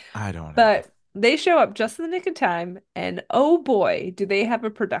listen. I don't know. But they show up just in the nick of time, and oh boy, do they have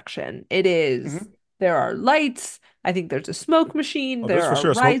a production. It is. There are lights. I think there's a smoke machine. There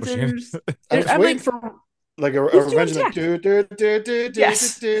are risers. I was waiting for like a Who's doing Revenge of tech? the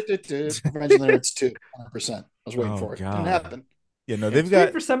Yes. Revenge of the Nerds 2, 100%. I was waiting for it. Didn't happen. Yeah, no, It's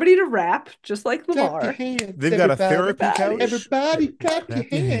waiting for somebody to rap, just like Lamar. They've got a therapy couch. Everybody clap your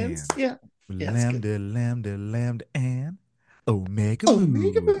hands. Yeah. Lambda, lambda, lambda, and Omega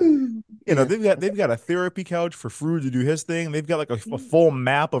Omega Boo. Boo. You know, they've got a therapy couch for Frood to do his thing. They've got like a full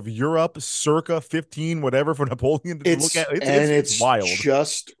map of Europe circa 15 whatever for Napoleon to look at. It's wild.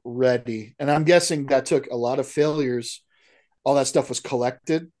 Just ready. And I'm guessing that took a lot of failures. All that stuff was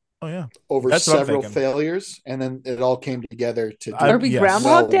collected. Oh yeah, over several failures, and then it all came together to. Are we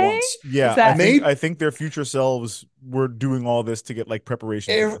Groundhog Day? Yeah, I think their future selves were doing all this to get like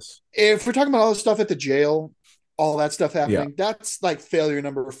preparation for this. If we're talking about all the stuff at the jail, all that stuff happening, that's like failure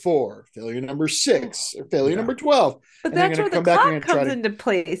number 4, failure number 6, or failure number 12. But that's where the clock comes into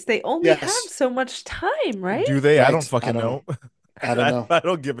place. They only have so much time, right? Do they? Right. I don't fucking know. I don't know. I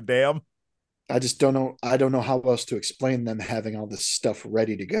don't give a damn. I just don't know. I don't know how else to explain them having all this stuff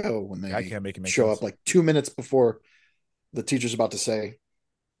ready to go when they show up like 2 minutes before the teacher's about to say,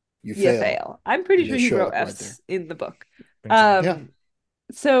 "You fail." I'm pretty sure he wrote F's in the book.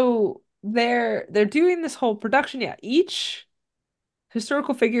 So they're doing this whole production. Yeah, each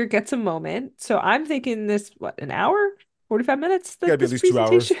historical figure gets a moment. So I'm thinking this an hour, 45 minutes. Gotta be at least 2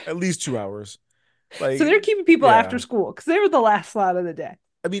 hours. At least 2 hours. Like, so they're keeping people after school because they were the last slot of the day.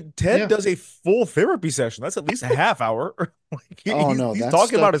 I mean, Ted does a full therapy session. That's at least a half hour. He's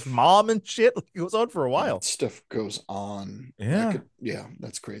talking about his mom and shit. It goes on for a while. That stuff goes on. Yeah.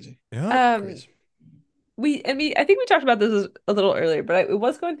 That's crazy. Yeah. Crazy. I think we talked about this a little earlier, but it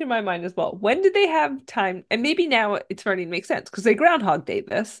was going through my mind as well. When did they have time? And maybe now it's starting to make sense because they Groundhog Day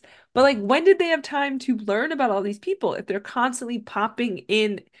this. But like, when did they have time to learn about all these people if they're constantly popping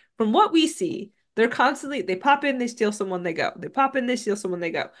in? From what we see, they pop in, they steal someone, they go. They pop in, they steal someone, they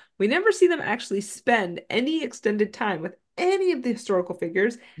go. We never see them actually spend any extended time with any of the historical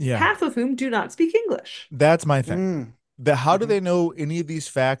figures, half of whom do not speak English. That's my thing. How do they know any of these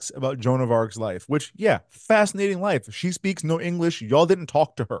facts about Joan of Arc's life? Which, fascinating life. She speaks no English. Y'all didn't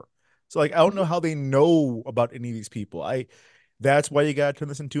talk to her. So, like, I don't know how they know about any of these people. That's why you got to turn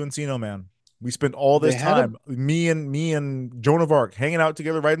this into Encino Man. We spent all this time, me and Joan of Arc, hanging out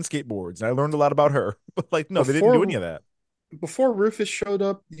together, riding skateboards. And I learned a lot about her. But like, no, they didn't do any of that. Before Rufus showed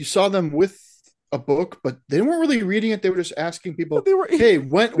up, you saw them with a book, but they weren't really reading it. They were just asking people, "Hey,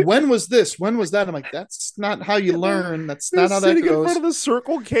 when was this? When was that?" I'm like, that's not how you learn. That's not how that goes. In front of the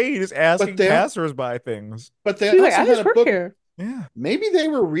Circle K, just asking passersby things. But they also had a book. Here. Yeah, maybe they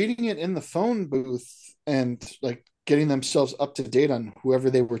were reading it in the phone booth and like getting themselves up to date on whoever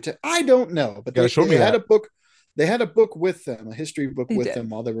they were. I don't know, but they had a book. They had a book with them, a history book with them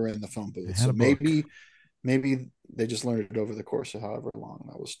while they were in the phone booth. So maybe they just learned it over the course of however long.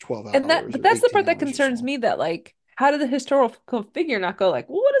 That was 12 hours. But that's the part that concerns me. That like, how did the historical figure not go like,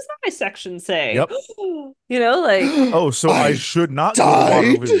 well, what does my section say? Yep. Like, so I should not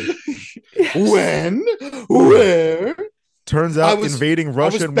died? Go to Waterloo. When? Where? Turns out invading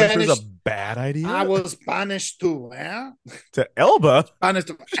Russia and winter is a bad idea. I was banished to where? To Elba. Banished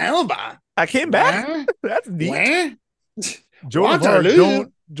to Elba. I came back. Where? That's neat. Where? Joan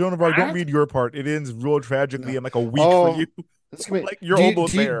of Arc, don't read your part. It ends real tragically in like a week for you. Like you're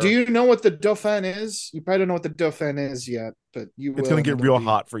almost there. Do you know what the Dauphin is? You probably don't know what the Dauphin is yet, but it's gonna get real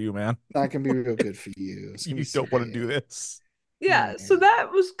hot for you, man. That can be real good for you. You don't want to do this. Yeah, so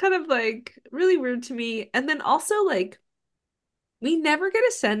that was kind of like really weird to me. And then also like, we never get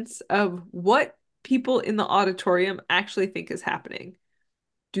a sense of what people in the auditorium actually think is happening.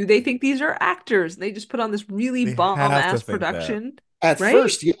 Do they think these are actors? They just put on this really bomb-ass production. At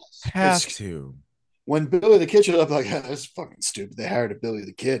first, yes. Have to. When Billy the Kid showed up, like, that's fucking stupid. They hired a Billy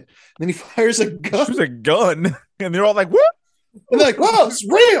the Kid. And then he fires a gun. Shoots a gun. And they're all like, what? And they're like, wow, it's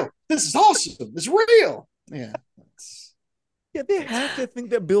real. This is awesome. It's real. Yeah. Yeah, they have to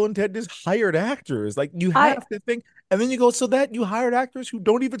think that Bill and Ted just hired actors. Like, you have to think. And then you go, so that you hired actors who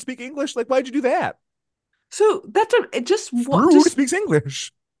don't even speak English? Like, why'd you do that? So that's Frood speaks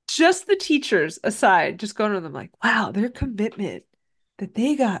English. Just the teachers aside, just going to them like, wow, their commitment that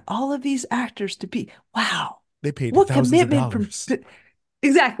they got all of these actors to be, wow. They paid what thousands commitment of dollars.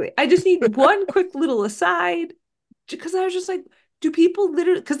 Exactly. I just need one quick little aside because I was just like, do people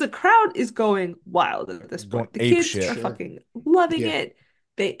literally, because the crowd is going wild at this point. The kids are fucking loving it.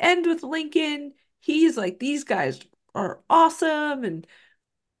 They end with Lincoln. He's like, these guys are awesome.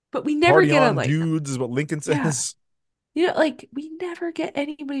 But we never get a like, dudes is what Lincoln says. You know, like we never get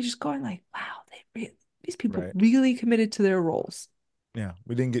anybody just going like, wow, these people really committed to their roles. Yeah,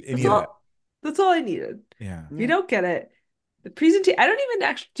 we didn't get any of that. That's all I needed. Yeah. If you don't get it, The presentation. I don't even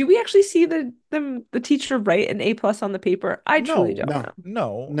actually. Do we actually see the teacher write an A+ on the paper? I truly don't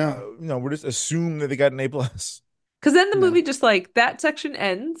know. No. We're just assume that they got an A+. Because then the movie just like that section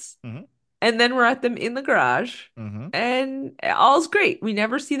ends, and then we're at them in the garage, and all's great. We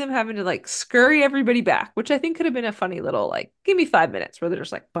never see them having to like scurry everybody back, which I think could have been a funny little like, give me 5 minutes where they're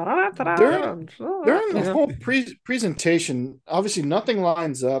just like during the whole presentation. Obviously, nothing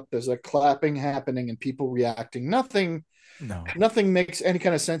lines up. There's like clapping happening and people reacting. Nothing makes any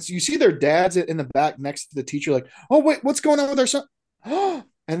kind of sense. You see their dads in the back next to the teacher, like, oh wait, what's going on with our son?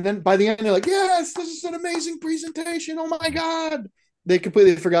 And then by the end, they're like, yes, this is an amazing presentation. Oh my God. They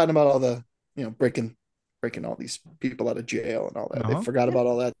completely forgotten about all the, breaking all these people out of jail and all that. They forgot about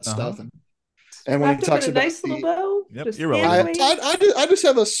all that stuff. And when he talks about nice little bow, I just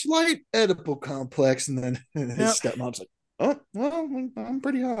have a slight Oedipal complex, and then his stepmom's like, oh, well, I'm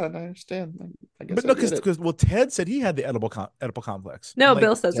pretty hot. I understand. I guess. But no, because Ted said he had the Oedipal complex. No,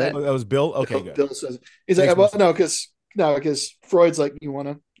 Bill says it. That was Bill. Okay, good. Bill says it. He's like, well, no, because Freud's like, you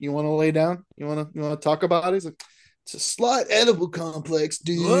wanna lay down? You wanna talk about it? He's like, it's a slight Oedipal complex,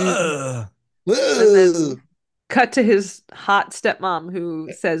 dude. Cut to his hot stepmom who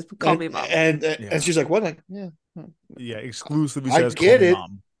says, "Call me mom," and she's like, "What?" Like, yeah, exclusively says, "I get "Call me it,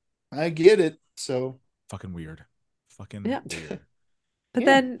 mom." I get it." So fucking weird, weird. But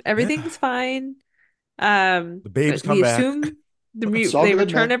then everything's fine. The babes come back. Assume they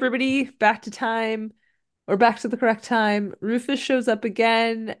return everybody back to time, or back to the correct time. Rufus shows up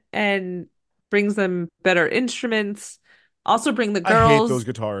again and brings them better instruments. Also bring the girls. I hate those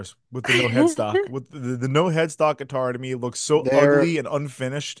guitars with the no headstock. With the no headstock guitar, to me, looks so ugly and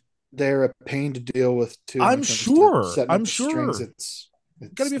unfinished. They're a pain to deal with too. I'm sure. Strings, it's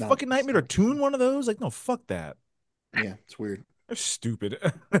gotta be a fucking nightmare to tune one of those. Like, no, fuck that. Yeah, it's weird. They're stupid.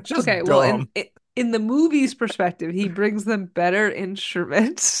 Okay, well, in the movie's perspective, he brings them better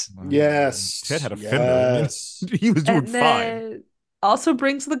instruments. Yes, Ted had a Fender. He was doing fine. Also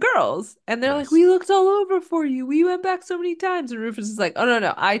brings the girls, and they're like, we looked all over for you. We went back so many times. And Rufus is like, oh,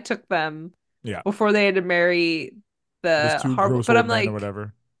 no, I took them before they had to marry the Harvard. But I'm like, or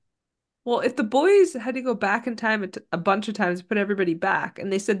whatever. Well, if the boys had to go back in time a bunch of times to put everybody back,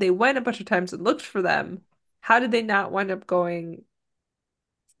 and they said they went a bunch of times and looked for them, how did they not wind up going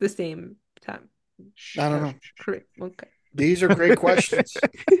the same time? I don't know. Okay. These are great questions.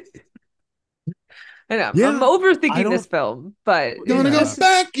 I know. Yeah, I'm overthinking this film, but gonna go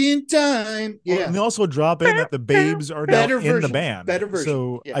back in time. Yeah. And they also drop in that the babes are now in the band. Better version.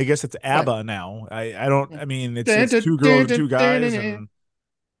 So I guess it's ABBA now. I mean, it's 2 girls, 2 guys, and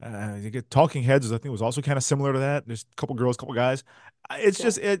Talking Heads, I think, was also kind of similar to that. There's a couple girls, couple guys. It's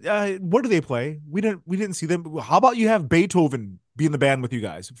just what do they play? We didn't see them. How about you have Beethoven be in the band with you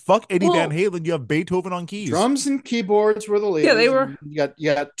guys? Fuck Eddie Van Halen. You have Beethoven on keys. Drums and keyboards were the ladies. Yeah, they were. You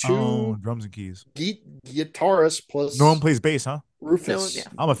got 2 drums and keys. Guitarists plus. No one plays bass, huh? Rufus. No,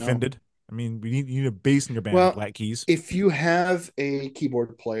 I'm offended. I mean, you need a bass in your band with black keys. If you have a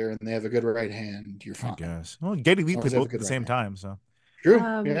keyboard player and they have a good right hand, you're fine. I guess. Well, Geddy Lee played both at the same time, so. True.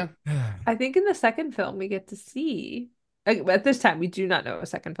 Yeah. I think in the second film we get to see. At this time, we do not know a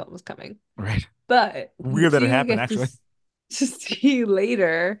second film was coming. Right. But weird that it happened, actually. To see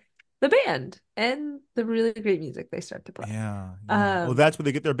later the band and the really great music they start to play. Yeah. Well, that's where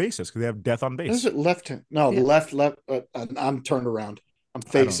they get their bassist, because they have Death on bass. Is it left? No, left. I'm turned around. I'm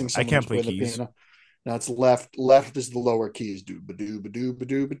facing. I can't play keys. No, it's left. Left is the lower keys. Do ba do ba do ba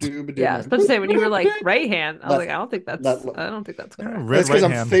do ba do ba do. Yeah, I was about to say, when you were like right hand, I was like, I don't think that's correct. That's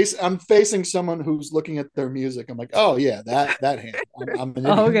because I'm facing someone who's looking at their music. I'm like, oh yeah, that hand. I'm an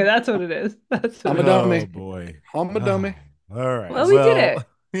okay, that's what it is. I'm a dummy. Oh boy, I'm a dummy. All right. Well, we did it.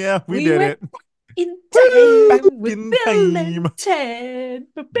 Yeah, we did it. In time with Bill and Ted.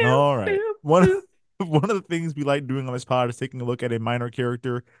 All right. One of the things we like doing on this pod is taking a look at a minor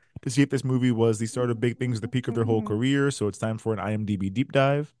character to see if this movie was the start of big things at the peak of their whole career. So it's time for an IMDb deep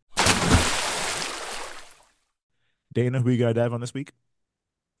dive. Dana, who you got to dive on this week?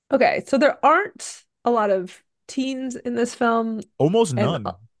 Okay, so there aren't a lot of teens in this film. Almost none.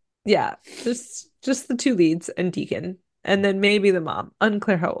 Yeah, just the 2 leads and Deacon, and then maybe the mom.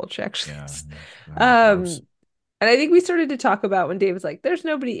 Unclear how old she actually is. And I think we started to talk about when Dave was like, there's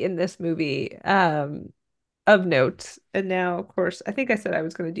nobody in this movie of note. And now, of course, I think I said I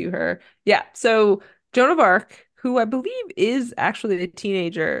was going to do her. Yeah. So Joan of Arc, who I believe is actually a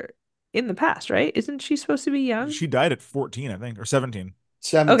teenager in the past, right? Isn't she supposed to be young? She died at 14, I think, or 17.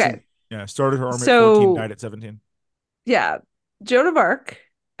 17. Okay. Yeah. Started her army at 14, died at 17. Yeah. Joan of Arc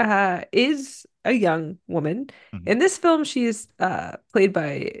is a young woman. In this film, she is played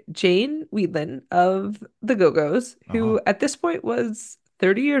by Jane Wiedlin of the Go-Go's, who at this point was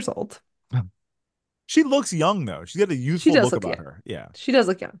 30 years old. She looks young though. She's got a youthful look about her. Yeah. She does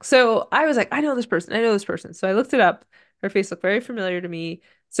look young. So I was like, I know this person. I know this person. So I looked it up. Her face looked very familiar to me.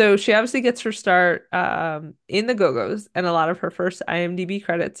 So she obviously gets her start in the Go-Go's, and a lot of her first IMDb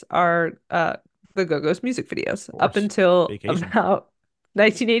credits are the Go-Go's music videos up until about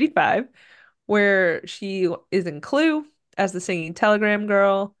 1985, where she is in Clue as the singing telegram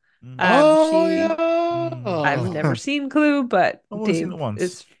girl. I've never seen Clue, but Dave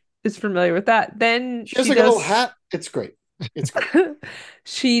is familiar with that. Then she has like a little hat. It's great. It's great.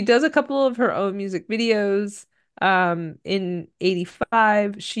 She does a couple of her own music videos. In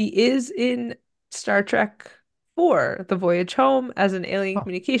 85, she is in Star Trek 4, The Voyage Home, as an alien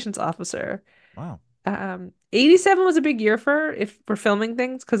communications officer. Wow. 87 was a big year for her if we're filming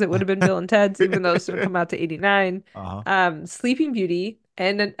things, because it would have been Bill and Ted's, even though it's going to come out to 89. Sleeping Beauty,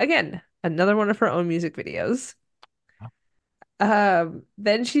 and then, again, another one of her own music videos.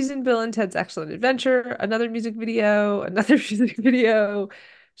 Then she's in Bill and Ted's Excellent Adventure, another music video, another music video.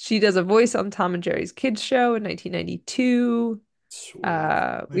 She does a voice on Tom and Jerry's Kids Show in 1992.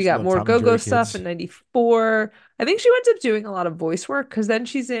 We got more Go-Go stuff in 94. I think she ends up doing a lot of voice work, because then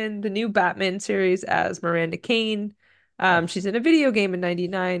she's in the new Batman series as Miranda Kane. She's in a video game in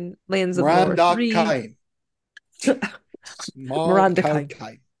 99, Lands of Lore 3. Miranda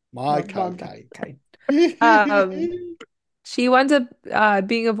Kane. She winds up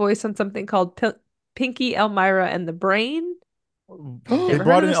being a voice on something called Pinky, Elmira, and the Brain. They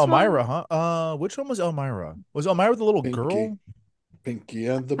brought in Elmira, huh? Which one was Elmira? Was Elmira the little girl? Pinky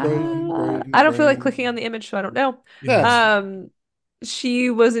and the Brain. I don't feel like clicking on the image, so I don't know. Yes. She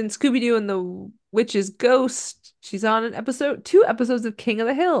was in Scooby-Doo and the Witch's Ghost. She's on two episodes of King of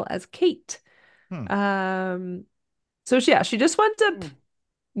the Hill as Kate. So yeah, she just winds up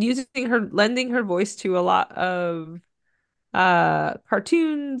lending her voice to a lot of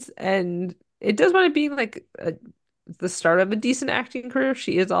cartoons, and it does wind up being like the start of a decent acting career.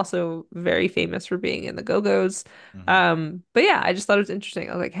 She is also very famous for being in the Go-Go's. But yeah, I just thought it was interesting.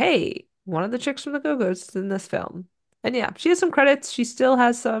 I was like, hey, one of the chicks from the Go-Go's is in this film. And yeah, she has some credits. She still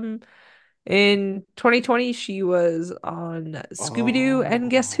has some. In 2020, she was on Scooby-Doo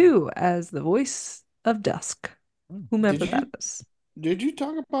and Guess Who as the voice of Dusk. Whomever that is. Did you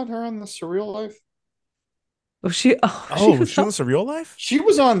talk about her on The Surreal Life? She was on The Surreal Life? She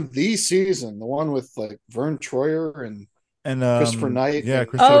was on the season, the one with like Vern Troyer and Christopher Knight. Yeah,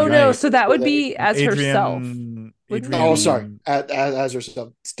 Christopher Knight. No, so that would be as herself. Oh, sorry, as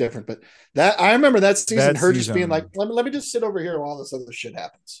herself. It's different, but that I remember that season. Just being like, let me just sit over here while all this other shit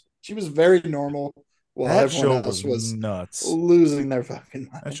happens. She was very normal, while everyone else was nuts, losing their fucking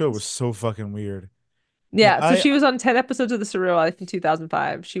minds. That show was so fucking weird. Yeah, so she was on 10 episodes of The Surreal Life in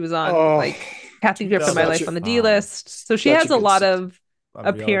 2005. She was on Kathy Griffin, My Life on the D-List. So she has a lot of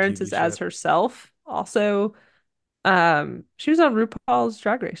appearances as herself. Also, she was on RuPaul's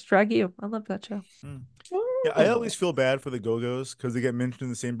Drag Race. Drag You. I love that show. Yeah, I always feel bad for the Go-Go's because they get mentioned in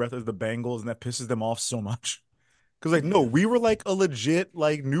the same breath as the Bangles, and that pisses them off so much. Because like, no, we were like a legit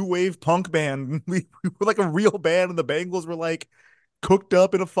like new wave punk band. We were like a real band, and the Bangles were like cooked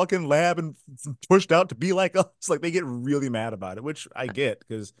up in a fucking lab and pushed out to be like us. Like they get really mad about it, which I get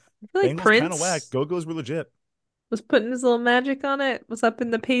because like Bangles kind of whack. Go-Go's were legit. Was putting his little magic on it. Was up in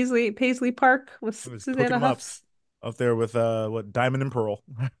the Paisley Park with Susanna Huffs. Up there with Diamond and Pearl.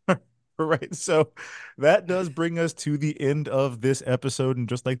 Right. So that does bring us to the end of this episode. And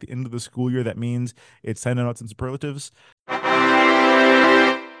just like the end of the school year, that means it's time to out some superlatives.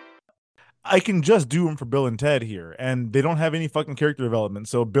 I can just do them for Bill and Ted here, and they don't have any fucking character development.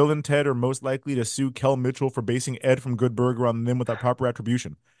 So Bill and Ted are most likely to sue Kel Mitchell for basing Ed from Good Burger on them without proper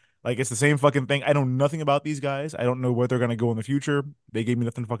attribution. Like, it's the same fucking thing. I know nothing about these guys. I don't know where they're going to go in the future. They gave me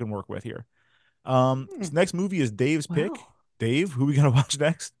nothing to fucking work with here. This next movie is Dave's pick. Dave, who are we going to watch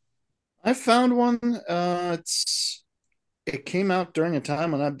next? I found one. It came out during a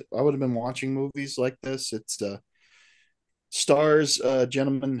time when I would have been watching movies like this. It's stars a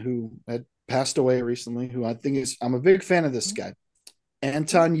gentleman who had passed away recently, who I think I'm a big fan of this guy,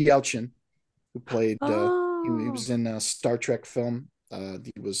 Anton Yelchin, who played he was in a Star Trek film.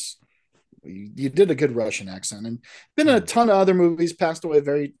 You did a good Russian accent, and been in a ton of other movies. Passed away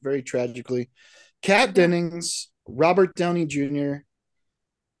very, very tragically. Kat Dennings, Robert Downey Jr.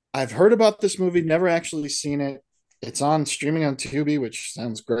 I've heard about this movie, never actually seen it. It's on streaming on Tubi, which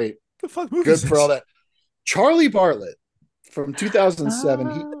sounds great. The fuck movie good for all that. Charlie Bartlett from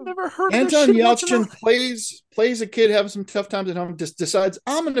 2007. never heard of Anton this shit once in Yelchin plays a kid having some tough times at home, just decides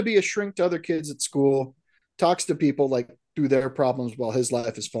I'm going to be a shrink to other kids at school, talks to people like through their problems while his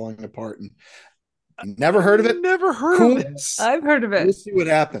life is falling apart. And never heard of it? Never heard of this. I've heard of it. We'll see what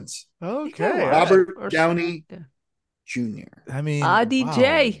happens. Okay. Robert Downey Jr. I mean,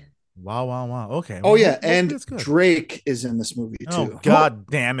 RDJ. Wow. Okay. Oh, well, yeah. And Drake is in this movie, too. Oh, God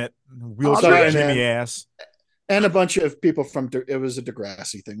damn it. Wheelchair Jimmy ass. And a bunch of people from it was a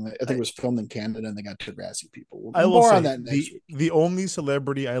Degrassi thing. I think it was filmed in Canada, and they got Degrassi people. More on that next week. The only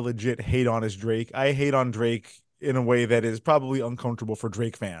celebrity I legit hate on is Drake. I hate on Drake in a way that is probably uncomfortable for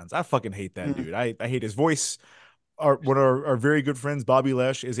Drake fans. I fucking hate that dude. I hate his voice. One of our very good friends, Bobby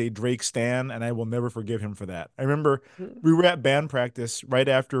Lesh, is a Drake stan, and I will never forgive him for that. I remember we were at band practice right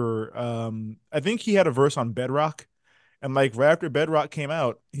after, I think he had a verse on Bedrock. And like right after Bedrock came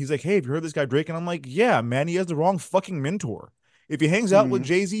out, he's like, "Hey, have you heard this guy Drake?" And I'm like, "Yeah, man, he has the wrong fucking mentor. If he hangs out with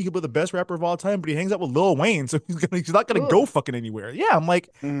Jay-Z, he'll be the best rapper of all time, but he hangs out with Lil Wayne, so he's not gonna go fucking anywhere." Yeah, I'm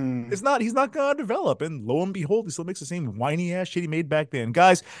like, he's not gonna develop. And lo and behold, he still makes the same whiny ass shit he made back then.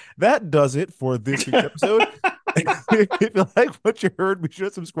 Guys, that does it for this week's episode. If you like what you heard, be sure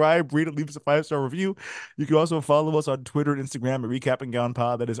to subscribe, read it, leave us a 5-star review. You can also follow us on Twitter and Instagram at Recap and Gown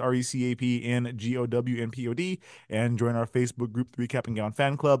Pod. That is RECAPNGOWNPOD. And join our Facebook group, the Recap and Gown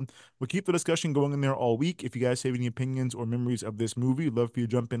Fan Club. We'll keep the discussion going in there all week. If you guys have any opinions or memories of this movie, we'd love for you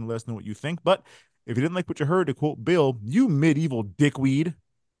to jump in and let us know what you think. But if you didn't like what you heard, to quote Bill, you medieval dickweed.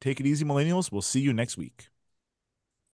 Take it easy, millennials. We'll see you next week.